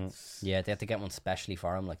home. Yeah, they had to get one specially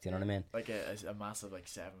for him. Like, do you know what I mean? Like a massive like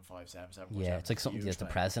 757. Yeah, it's like something that the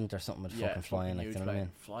president or something would fucking fly in. Like, do you know what I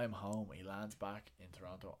mean? Fly him home. He lands back in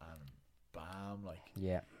Toronto and bam, like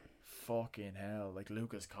Yeah. fucking hell, like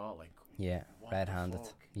Luca's caught, like Yeah, what red-handed. the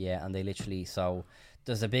fuck? Yeah, and they literally so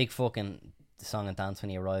there's a big fucking song and dance when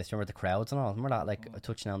he arrives. Remember the crowds and all? Remember that, like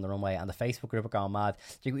touching down the runway, and the Facebook group are going mad.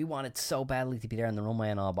 Like, we wanted so badly to be there on the runway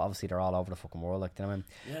and all, but obviously they're all over the fucking world, like, do you know what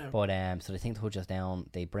I mean? Yeah. But so they think the hood just down.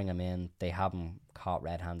 They bring him in. They have him caught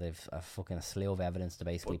red-handed. A fucking slew of evidence to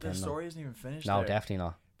basically But the pin them. story isn't even finished. No, there, definitely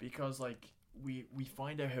not. because like we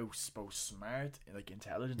find out how both smart, like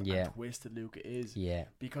intelligent, Yeah. and twisted Luca is. Yeah,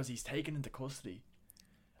 Because he's taken into custody,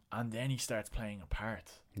 and then he starts playing a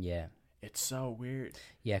part. yeah. It's so weird.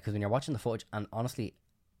 Yeah, because when you're watching the footage, and honestly,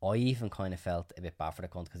 I even kind of felt a bit bad for the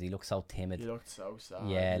cunt because he looked so timid. He looked so sad.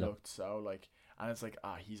 Yeah, he look- looked so like, And it's like,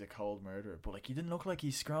 he's a cold murderer, but like he didn't look like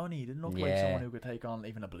he's scrawny. He didn't look like Yeah. someone who could take on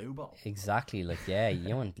even a blue ball. Exactly, like yeah,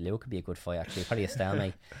 you and Luke could be a good fight actually, probably a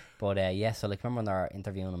stalemate. But yeah, so like remember when they're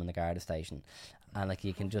interviewing him in the Garda station, and like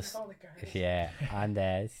you can just and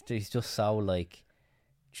he's just so like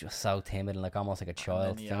just so timid and like almost like a child.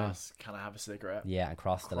 And then he you know? asks, "Can I have a cigarette?" Yeah, and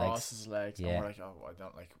cross the legs. Crosses his legs. Yeah. And we're like, "Oh, I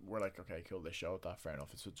don't like." We're like, "Okay, cool. They showed that. Fair enough.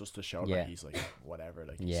 It's just to show Yeah. that he's like whatever.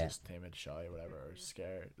 Like he's Yeah. just timid, shy, whatever, or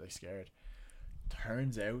scared. Like scared."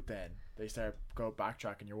 Turns out, then they start go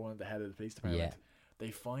backtracking. You're one of the head of the police department. Yeah.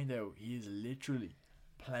 They find out he is literally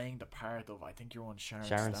playing the part of, I think you're on Sharon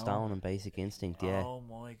Stone and Basic Instinct, yeah. Oh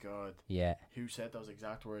my god. Yeah. Who said those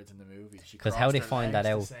exact words in the movie? She 'Cause how crossed they her find legs that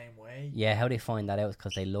the out- same way. Yeah, how they find that out is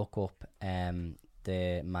because they look up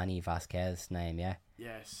the Manny Vasquez name, yeah.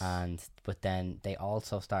 Yes. But then they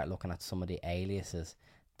also start looking at some of the aliases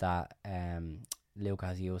that Luke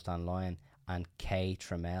has used online, and K.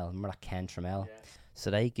 Trammell. Remember that Ken Trammell? Yes.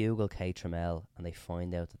 So they Google K. Trammell and they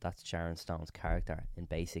find out that that's Sharon Stone's character in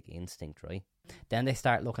Basic Instinct, right? Then they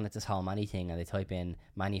start looking at this whole Manny thing, and they type in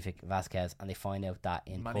Manny Vasquez, and they find out that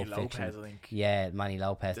in Manny Pulp Fiction, Lopez, I think. yeah, Manny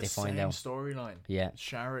Lopez. The They find same out, storyline. yeah,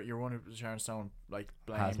 Sharon, you're one of Sharon Stone, like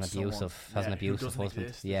blames Has an abusive- someone, has an who abusive doesn't husband.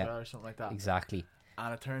 exist Yeah. as well, or something like that. exactly,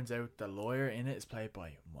 And it turns out the lawyer in it is played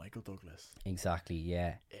by Michael Douglas.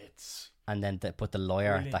 yeah. It's And then, but the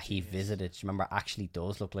lawyer Brilliant that he genius. visited, remember, actually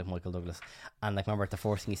does look like Michael Douglas. And like, remember the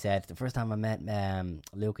first thing he said, the first time I met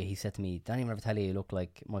Luca, he said to me, "Don't even ever tell you look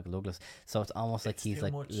like Michael Douglas." So it's almost like It's he's too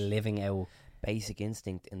like much. living out Basic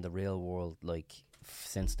Instinct in the real world, like,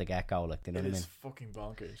 since the get go. Like, you know it what I is mean? fucking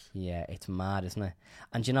bonkers. Yeah, it's mad, isn't it?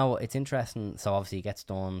 And you know what? It's interesting. So obviously he gets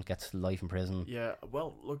done, gets life in prison. Yeah.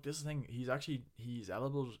 Well, look, this is the thing. He's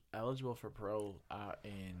eligible for parole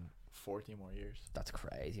in 40 more years. That's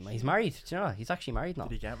crazy, man. He's married. Do you know? He's actually married now.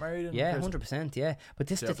 Did he get married? In Yeah, prison? 100%. Yeah, but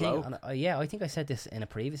this is the To a thing. bloke? And, yeah, I think I said this in a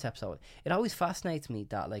previous episode. It always fascinates me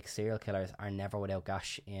that like serial killers are never without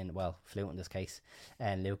gash in, well, Flute in this case,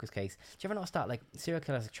 and Lucas' case. Do you ever notice that like serial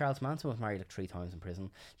killers? Like Charles Manson was married like 3 times in prison.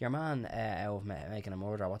 Your man out of Making a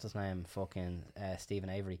Murderer, what's his name? Fucking Stephen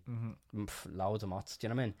Avery. Loads of mots. Do you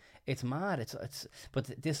know what I mean? It's mad. It's. But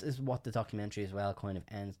this is what the documentary as well kind of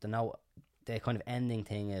ends. The kind of ending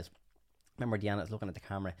thing is. Remember Deanna's looking at the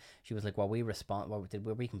camera. She was like, "Well, were we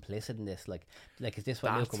complicit in this? Like, is this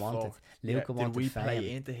what That's Luca wanted? fucked. Luca wanted Did we fame.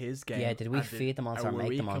 play into his game? Yeah, did we And feed the monster or were make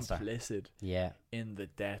we the monster? complicit Yeah, in the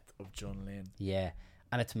death of John Lynn? yeah."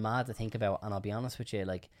 And it's mad to think about. And I'll be honest with you,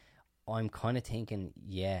 like, I'm kind of thinking,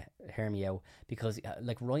 yeah, hear me out, because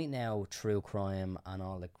like right now, true crime and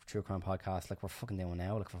all like true crime podcasts, like we're fucking doing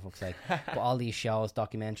now, like for fuck's sake. But all these shows,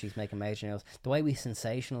 documentaries, making major news. The way we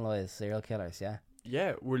sensationalize serial killers, yeah.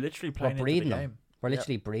 Yeah, we're literally We're playing into the breeding game. them. We're Yeah.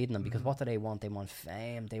 literally breeding them because what do they want? They want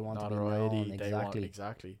fame. They want to be Notoriety, known. they want- Exactly.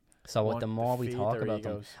 exactly. So Want the to more we feed talk their about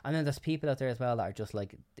them, egos. and then there's people out there as well that are just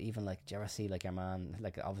like, even like, do you ever see like your man,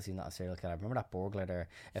 like obviously not a serial killer. Remember that burglar there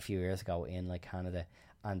a few years ago in like Canada,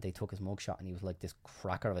 and they took his mugshot and he was like this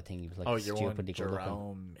cracker of a thing. He was like Oh, you're one stupidly good looking.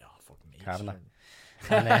 Jerome. Oh, fuck me. Kavanagh.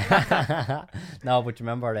 And, no, but you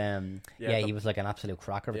remember, Yeah, he the- was like an absolute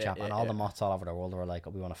cracker of a Yeah, chap, yeah, and all the yeah. mots all over the world were like, "Oh,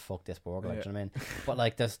 we want to fuck this burglar." Like, Yeah. do you know what I mean? But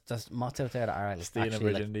like, there's mots out there that are like, Stealing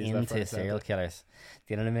actually like virginities left, right, into and serial centre. killers.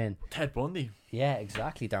 Do you know what I mean? Ted Bundy. Yeah,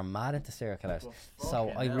 exactly. They're mad into serial killers. Well, So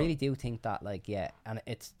fucking I hell. really do think that, like, yeah, and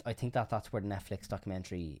I think that that's where the Netflix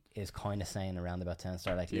documentary is kind of saying around about 10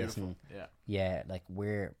 star, like, Beautiful. listen, Yeah. yeah, like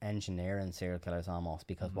we're engineering serial killers almost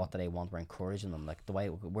because Mm-hmm. what do they want? We're encouraging them, like the way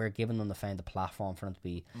we're giving them the platform for them to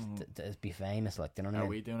be to be famous, like, do you know what I Are mean?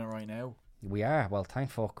 we doing it right now? We are. Well, thank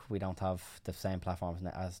fuck we don't have the same platforms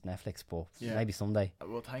as Netflix, but Yeah. maybe someday.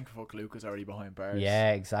 Well, thank fuck Luke is already behind bars.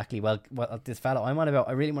 Yeah, exactly. Well, this fella I'm on about,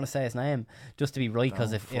 I really want to say his name just to be right, because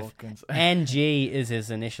Don't if fucking say- NG is his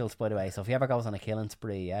initials, by the way, so if he ever goes on a killing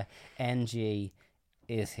spree, yeah, NG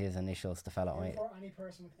is his initials. The fella I. For any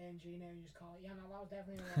person with NG now, you just call it. Yeah, no, that was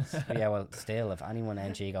definitely was. Yeah, well, still, if anyone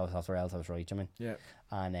NG goes off the rails, I was right, do you know what Yeah.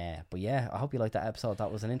 I mean? And but yeah, I hope you liked that episode.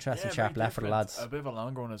 That was an interesting Yeah, sharp very left for the different. lads. A bit of a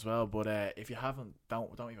longer one as well, but if you haven't,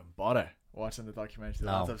 don't even bother watching the documentary. The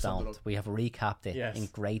No, lads have summed it don't. up. We have recapped it Yes. in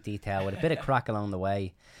great detail with a bit of crack along the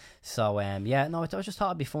way. So yeah, no, I just thought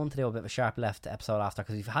it'd be fun to do a bit of a sharp left episode after,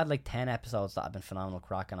 because we've had like 10 episodes that have been phenomenal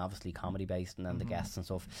crack, and obviously comedy based, and then the guests and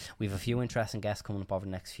stuff. We've a few interesting guests coming up over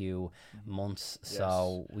the next few months,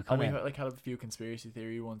 so we And kind we of had a few conspiracy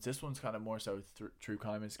theory ones. This one's kind of more so true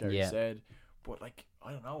crime, as Gary Yeah. said. But like,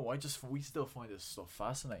 I don't know. We still find this stuff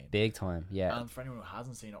fascinating. big time, yeah. And for anyone who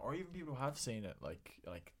hasn't seen it, or even people who have seen it, like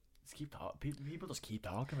People just keep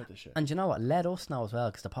talking about this shit. And you know what? Let us know as well,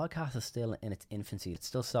 because the podcast is still in its infancy. It's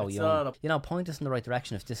still so It's young. not You know, point us in the right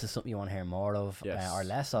direction if this is something you want to hear more of, Yes. or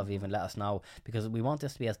less of. Even let us know, because we want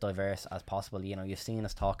this to be as diverse as possible. You know, you've seen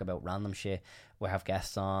us talk about random shit. We have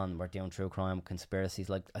guests on. We're doing true crime, conspiracies.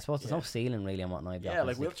 Like, I suppose there's no ceiling really on what Night Yeah,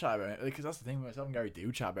 like we'll chat about it, because that's the thing. Myself and Gary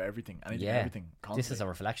do chat about everything, anything, everything. Constantly. This is a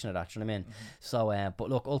reflection of that, you know what I mean? So, but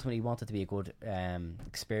look, ultimately, we want it to be a good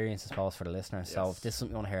experience, I suppose, for the listeners. So, if this is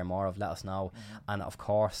something you want to hear more of, let us know. And of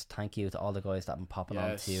course, thank you to all the guys that have been popping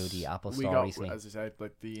on to the Apple Store recently. As I said,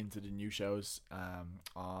 like into the new shows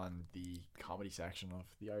on the comedy section of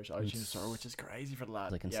the Irish iTunes Store, which is crazy for the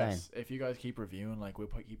lads. Like insane. Yes, if you guys keep reviewing, like we'll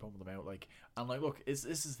keep pumping them out. Like, and like, look, this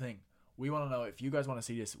is the thing. We want to know if you guys want to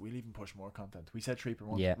see this. We'll even push more content. We said 3 per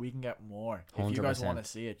month. Yeah. We can get more. If you guys 100%. want to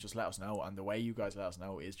see it, just let us know. And the way you guys let us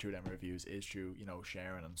know is through them reviews, is through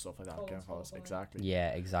sharing and stuff like that. Getting follows, exactly. Yeah,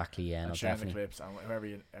 exactly. Yeah, And no, sharing definitely. the clips and whoever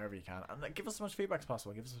you can, and like, give us as much feedback as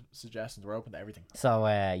possible. Give us suggestions. We're open to everything. So,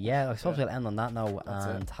 yeah, I suppose Yeah. we'll end on that note That's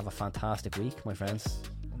and have a fantastic week, my friends.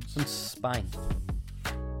 Spine.